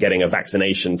getting a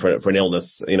vaccination for an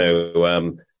illness.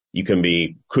 You can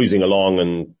be cruising along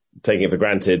and taking it for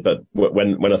granted, but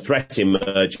when a threat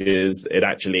emerges, it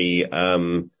actually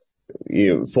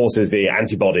forces the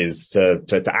antibodies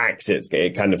to act.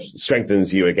 It kind of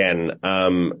strengthens you again.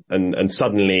 And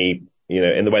suddenly,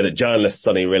 in the way that journalists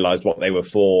suddenly realized what they were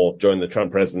for during the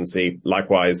Trump presidency,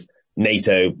 likewise,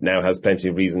 NATO now has plenty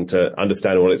of reason to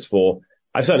understand what it's for.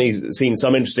 I've certainly seen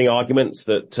some interesting arguments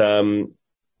that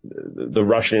the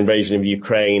Russian invasion of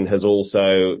Ukraine has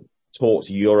also taught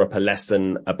Europe a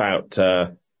lesson about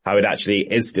how it actually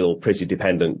is still pretty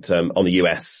dependent on the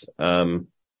US.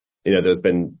 There's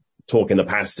been talk in the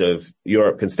past of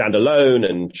Europe can stand alone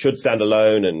and should stand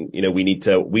alone, and we need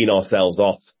to wean ourselves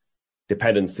off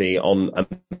dependency on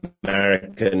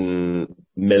American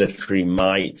military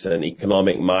might and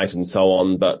economic might and so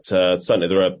on. But certainly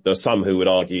there are some who would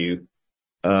argue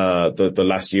the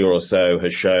last year or so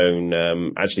has shown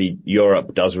actually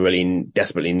Europe does really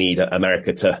desperately need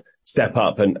America to step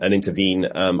up and intervene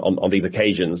on these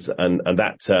occasions, and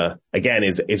that again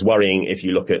is worrying if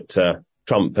you look at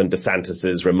Trump and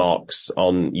DeSantis's remarks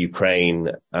on Ukraine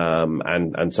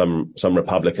and some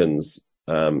Republicans.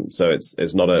 So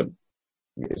it's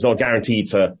not guaranteed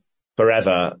for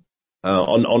forever.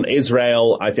 On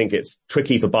Israel, I think it's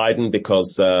tricky for Biden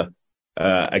because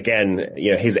again,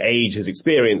 his age, his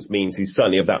experience means he's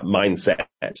certainly of that mindset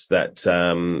that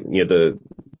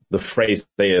the phrase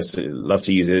they love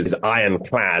to use is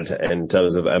ironclad in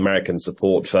terms of American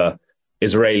support for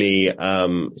Israeli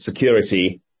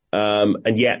security.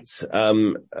 And yet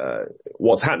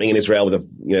what's happening in Israel with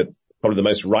probably the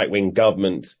most right-wing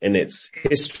government in its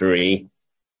history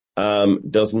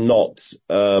does not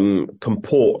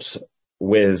comport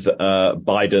with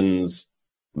Biden's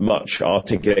much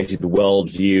articulated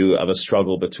worldview of a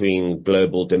struggle between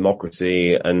global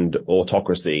democracy and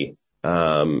autocracy.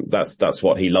 That's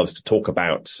what he loves to talk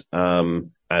about.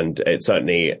 And And it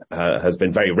certainly has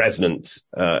been very resonant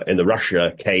in the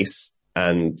Russia case,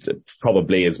 and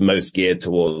probably is most geared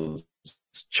towards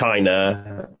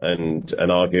China and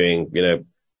arguing,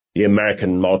 the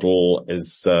American model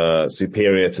is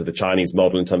superior to the Chinese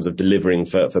model in terms of delivering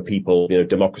for people.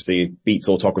 Democracy beats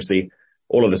autocracy.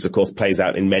 All of this, of course, plays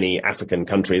out in many African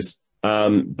countries.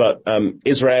 But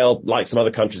Israel, like some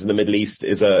other countries in the Middle East,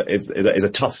 is a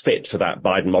tough fit for that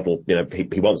Biden model.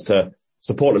 He wants to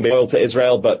support and be loyal to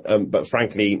Israel, but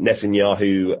frankly,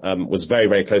 Netanyahu was very,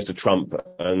 very close to Trump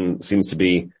and seems to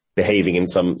be behaving in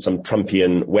some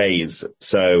Trumpian ways.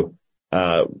 So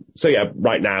yeah,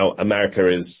 right now America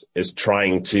is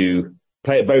trying to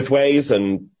play it both ways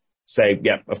and say,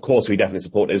 yeah, of course we definitely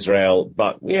support Israel,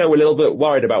 but we're a little bit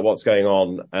worried about what's going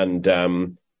on. And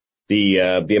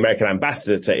the American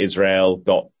ambassador to Israel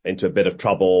got into a bit of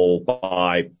trouble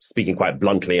by speaking quite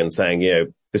bluntly and saying,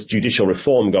 this judicial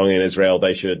reform going in Israel,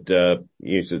 they should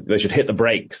hit the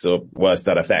brakes, or worse, to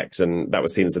that effect. And that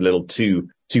was seen as a little too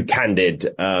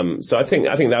candid. So I think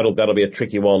that'll be a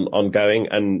tricky one ongoing.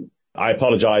 And I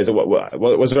apologize.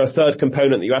 Was there a third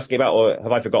component that you're asking about, or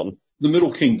have I forgotten? The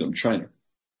Middle Kingdom, China.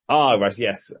 Ah, right,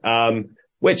 yes.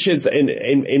 Which is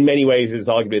in many ways is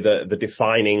arguably the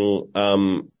defining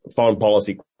foreign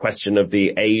policy question of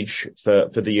the age for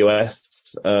the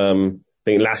US. I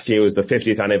think last year was the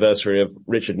 50th anniversary of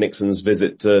Richard Nixon's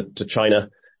visit to China.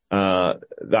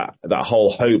 That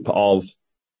whole hope of,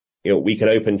 we can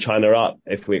open China up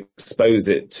if we expose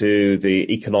it to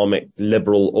the economic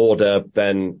liberal order,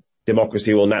 then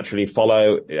democracy will naturally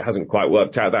follow. It hasn't quite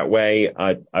worked out that way.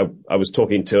 I was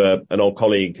talking to an old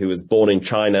colleague who was born in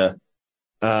China,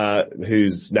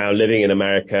 who's now living in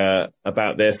America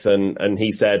about this. And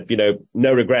he said,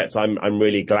 no regrets. I'm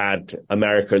really glad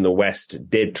America and the West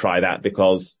did try that,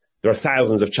 because there are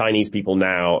thousands of Chinese people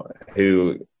now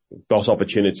who got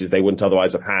opportunities they wouldn't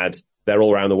otherwise have had. They're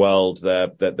all around the world.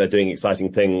 They're doing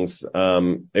exciting things.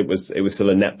 It was still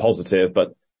a net positive,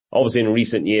 but obviously in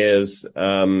recent years,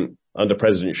 under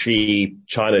President Xi,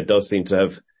 China does seem to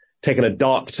have taken a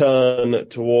dark turn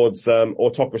towards,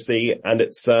 autocracy, and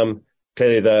it's,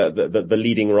 clearly the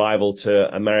leading rival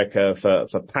to America for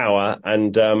power.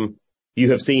 And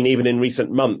you have seen even in recent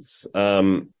months,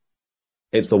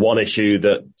 it's the one issue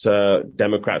that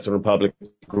Democrats and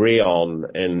Republicans agree on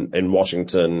in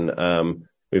Washington.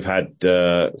 We've had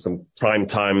some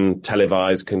primetime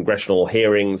televised congressional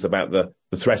hearings about the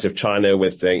threat of China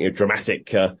with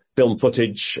dramatic film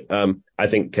footage. I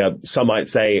think some might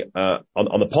say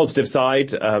on the positive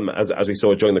side, as we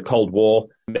saw during the Cold War,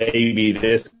 maybe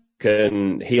this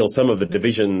can heal some of the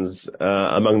divisions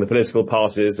among the political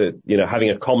parties. Having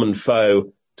a common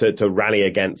foe to rally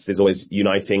against is always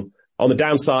uniting. On the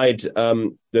downside,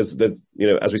 there's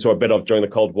as we saw a bit of during the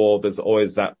Cold War, there's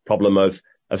always that problem of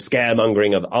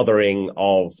scaremongering, of othering,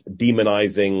 of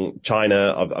demonizing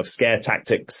China, of scare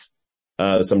tactics.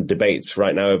 There's some debates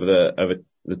right now over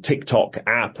the TikTok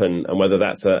app and whether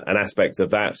that's an aspect of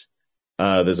that.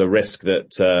 There's a risk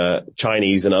that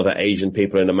Chinese and other Asian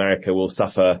people in America will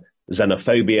suffer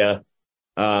xenophobia.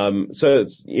 So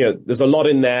it's, there's a lot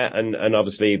in there, and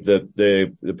obviously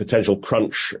the potential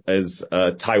crunch is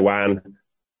Taiwan.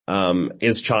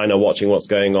 Is China watching what's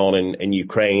going on in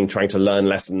Ukraine, trying to learn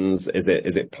lessons? Is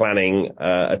it planning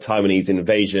a Taiwanese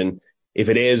invasion? If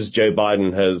it is, Joe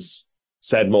Biden has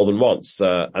said more than once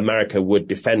America would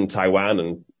defend Taiwan,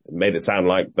 and made it sound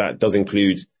like that does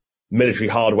include military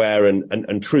hardware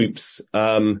and troops.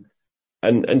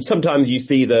 And sometimes you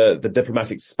see the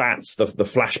diplomatic spats, the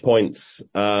flashpoints,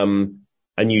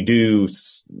 and you do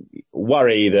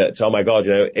worry that, oh my God,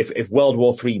 if World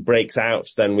War III breaks out,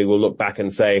 then we will look back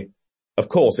and say, of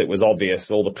course it was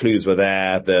obvious, all the clues were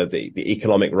there, the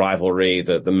economic rivalry,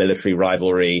 the military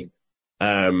rivalry.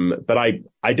 But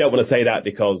I don't want to say that,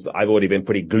 because I've already been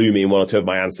pretty gloomy in one or two of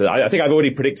my answers. I think I've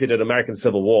already predicted an American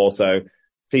Civil War, so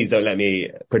please don't let me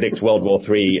predict World War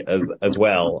III as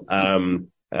well.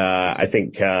 I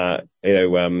think,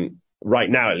 right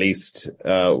now at least,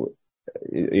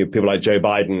 people like Joe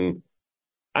Biden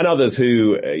and others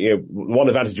who, one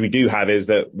advantage we do have is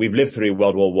that we've lived through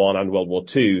World War I and World War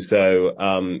II.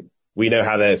 So, we know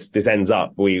how this ends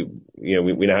up. We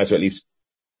know how to at least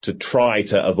to try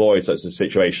to avoid such a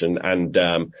situation. And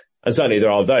certainly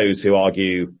there are those who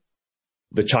argue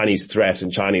the Chinese threat and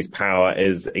Chinese power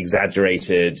is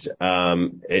exaggerated.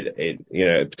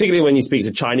 Particularly when you speak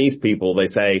to Chinese people, they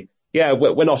say, yeah,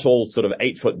 we're not all sort of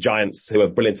 8-foot giants who are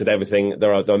brilliant at everything.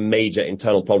 There are major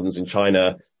internal problems in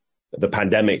China. The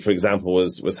pandemic, for example,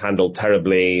 was handled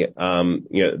terribly.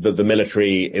 The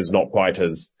military is not quite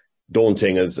as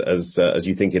daunting as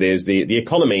you think it is. The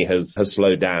economy has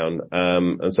slowed down.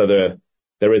 And so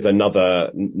there there is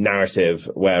another narrative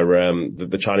where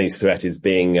the Chinese threat is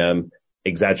being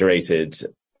exaggerated.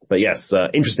 But yes,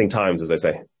 interesting times, as they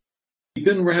say. We've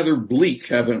been rather bleak,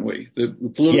 haven't we? The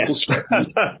political, yes.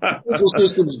 political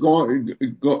system's gone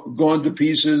to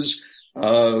pieces.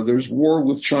 There's war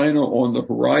with China on the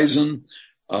horizon.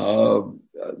 The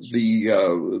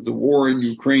war in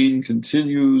Ukraine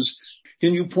continues.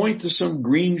 Can you point to some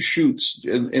green shoots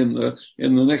in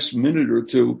the next minute or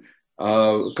two,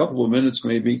 a couple of minutes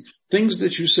maybe, things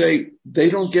that you say they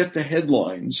don't get the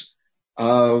headlines,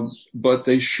 but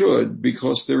they should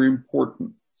because they're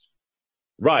important?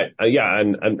 Right. Yeah.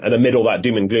 And amid all that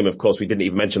doom and gloom, of course, we didn't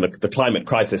even mention the climate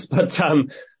crisis. But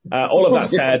all of that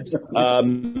said,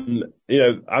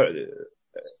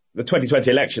 the 2020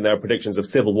 election, there are predictions of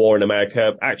civil war in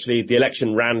America. Actually, the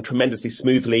election ran tremendously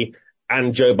smoothly,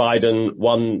 and Joe Biden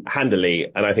won handily.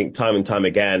 And I think time and time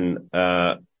again,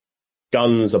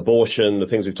 guns, abortion, the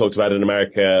things we've talked about in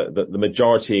America, the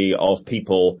majority of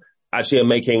people actually are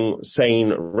making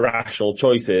sane, rational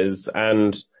choices,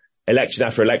 and election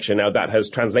after election now that has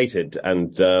translated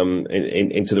and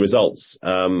into the results.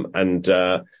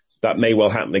 That may well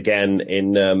happen again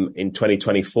in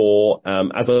 2024.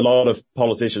 As a lot of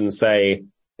politicians say,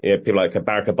 people like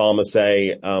Barack Obama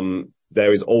say,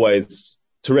 there is always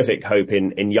terrific hope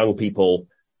in young people.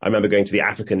 I remember going to the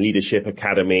African Leadership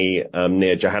Academy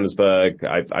near Johannesburg.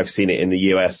 I've seen it in the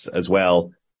US as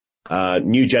well.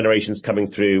 New generations coming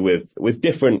through with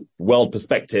different world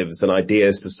perspectives and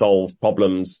ideas to solve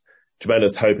problems.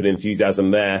 Tremendous hope and enthusiasm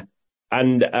there.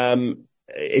 And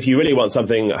if you really want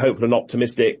something hopeful and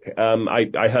optimistic,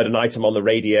 I heard an item on the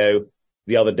radio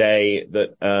the other day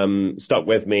that stuck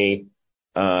with me.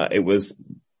 It was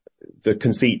the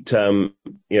conceit,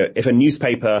 if a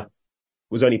newspaper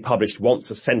was only published once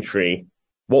a century,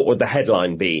 what would the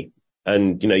headline be?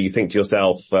 And, you think to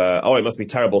yourself, it must be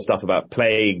terrible stuff about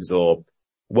plagues or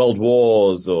world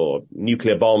wars or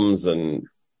nuclear bombs and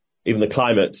even the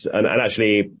climate. And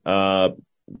actually,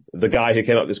 the guy who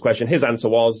came up with this question, his answer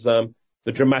was,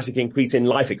 the dramatic increase in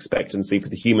life expectancy for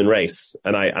the human race.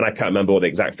 And I can't remember what the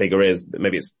exact figure is.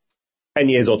 Maybe it's 10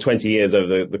 years or 20 years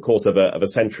over the course of a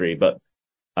century. But,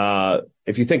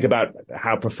 if you think about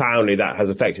how profoundly that has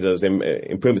affected us in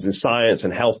improvements in science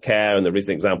and healthcare, and the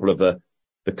recent example of the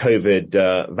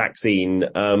COVID, vaccine,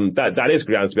 that is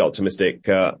grounds to be optimistic.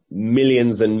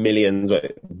 Millions and millions,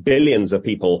 billions of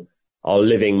people are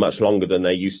living much longer than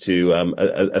they used to,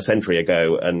 a century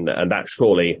ago. And that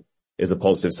surely is a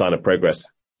positive sign of progress.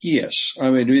 Yes. I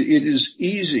mean, it is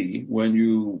easy when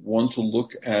you want to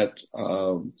look at,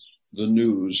 the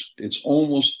news. It's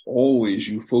almost always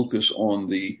you focus on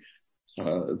the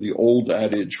old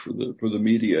adage for the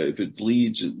media. If it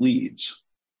bleeds, it leads.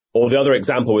 Or the other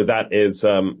example with that is,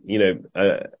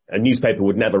 a newspaper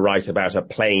would never write about a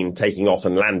plane taking off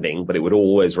and landing, but it would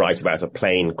always write about a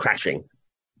plane crashing.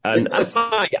 And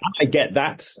I get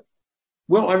that.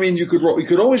 Well, I mean, you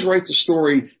could always write the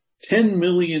story, 10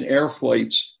 million air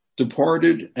flights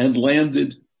departed and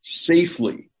landed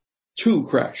safely. 2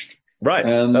 crashed. Right.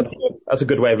 And that's a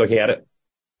good way of looking at it.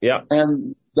 Yeah.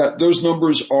 And that those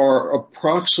numbers are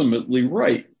approximately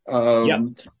right.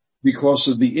 Because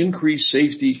of the increased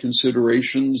safety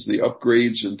considerations, the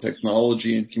upgrades in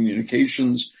technology and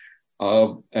communications,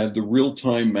 and the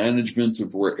real-time management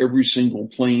of where every single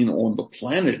plane on the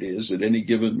planet is at any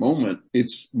given moment.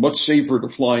 It's much safer to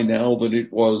fly now than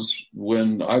it was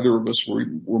when either of us were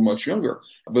much younger.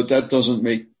 But that doesn't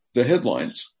make the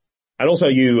headlines. And also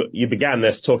you began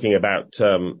this talking about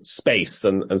space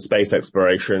and space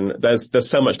exploration. There's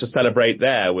so much to celebrate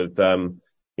there with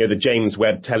the James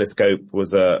Webb Telescope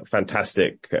was a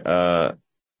fantastic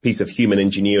piece of human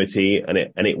ingenuity,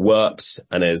 and it works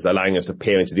and is allowing us to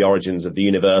peer into the origins of the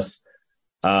universe.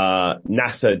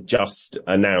 NASA just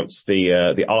announced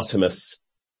the Artemis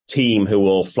team who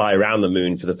will fly around the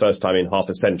moon for the first time in half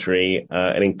a century.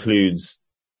 It includes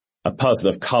a person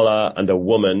of color and a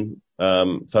woman,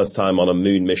 first time on a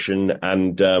moon mission.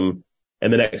 And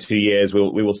in the next few years,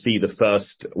 we will see the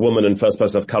first woman and first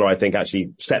person of color, I think,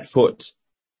 actually set foot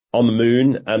on the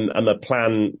moon. And the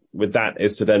plan with that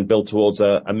is to then build towards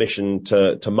a mission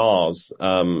to Mars.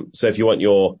 So if you want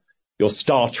your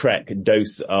Star Trek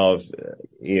dose of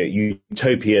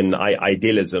utopian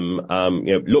idealism,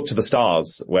 look to the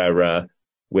stars where,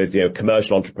 with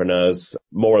commercial entrepreneurs,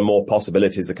 more and more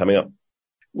possibilities are coming up.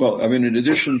 Well, I mean, in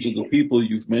addition to the people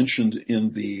you've mentioned in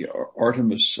the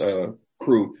Artemis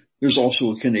crew, there's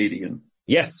also a Canadian.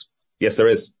 Yes, there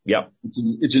is. Yeah,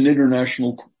 it's an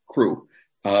international crew,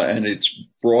 and it's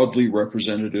broadly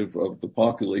representative of the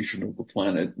population of the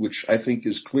planet, which I think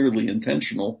is clearly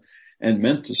intentional and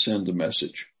meant to send a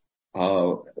message.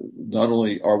 Not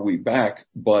only are we back,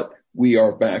 but we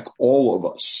are back, all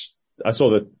of us. I saw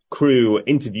the crew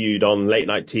interviewed on late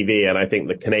night TV, and I think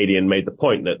the Canadian made the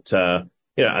point that,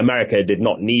 America did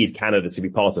not need Canada to be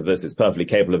part of this. It's perfectly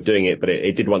capable of doing it, but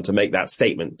it did want to make that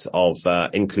statement of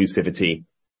inclusivity.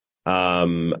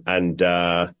 And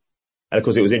of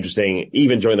course, it was interesting,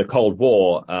 even during the Cold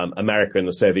War, America and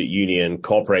the Soviet Union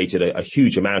cooperated a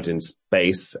huge amount in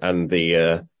space, and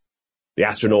the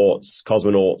astronauts,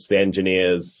 cosmonauts, the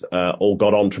engineers, all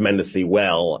got on tremendously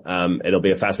well. It'll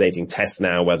be a fascinating test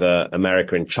now whether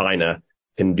America and China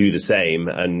can do the same.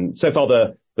 And so far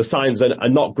the signs are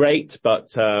not great,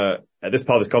 but, at this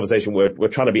part of this conversation, we're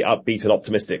trying to be upbeat and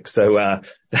optimistic. So,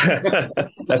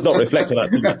 let's not reflect on that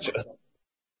too much.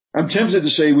 I'm tempted to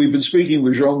say we've been speaking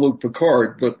with Jean-Luc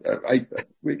Picard, but I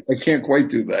can't quite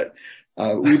do that.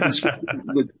 We've been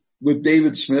speaking with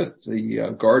David Smith,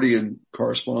 the Guardian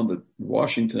correspondent in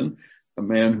Washington, a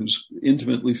man who's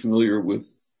intimately familiar with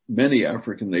many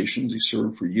African nations. He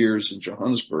served for years in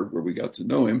Johannesburg, where we got to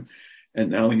know him. And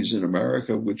now he's in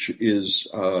America, which is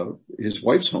his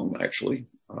wife's home, actually.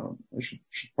 I should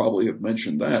probably have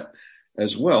mentioned that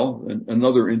as well.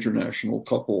 Another international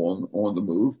couple on the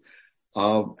move.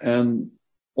 And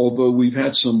although we've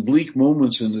had some bleak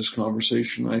moments in this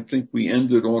conversation, I think we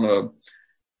ended on a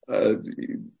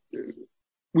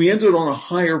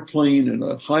higher plane and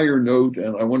a higher note.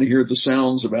 And I want to hear the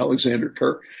sounds of Alexander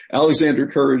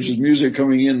Courage's music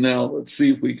coming in now. Let's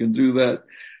see if we can do that.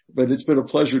 But it's been a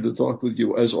pleasure to talk with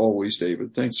you as always,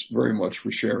 David. Thanks very much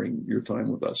for sharing your time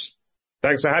with us.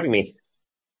 Thanks for having me.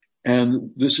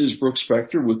 And this is Brooks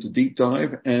Spector with the Deep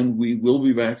Dive, and we will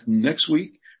be back next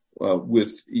week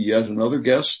with yet another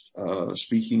guest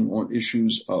speaking on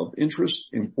issues of interest,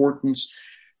 importance,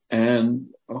 and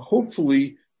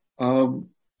hopefully some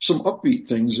upbeat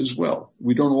things as well.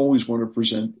 We don't always want to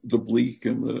present the bleak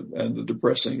and the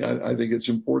depressing. I think it's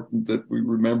important that we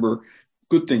remember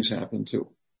good things happen too.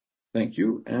 Thank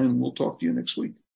you, and we'll talk to you next week.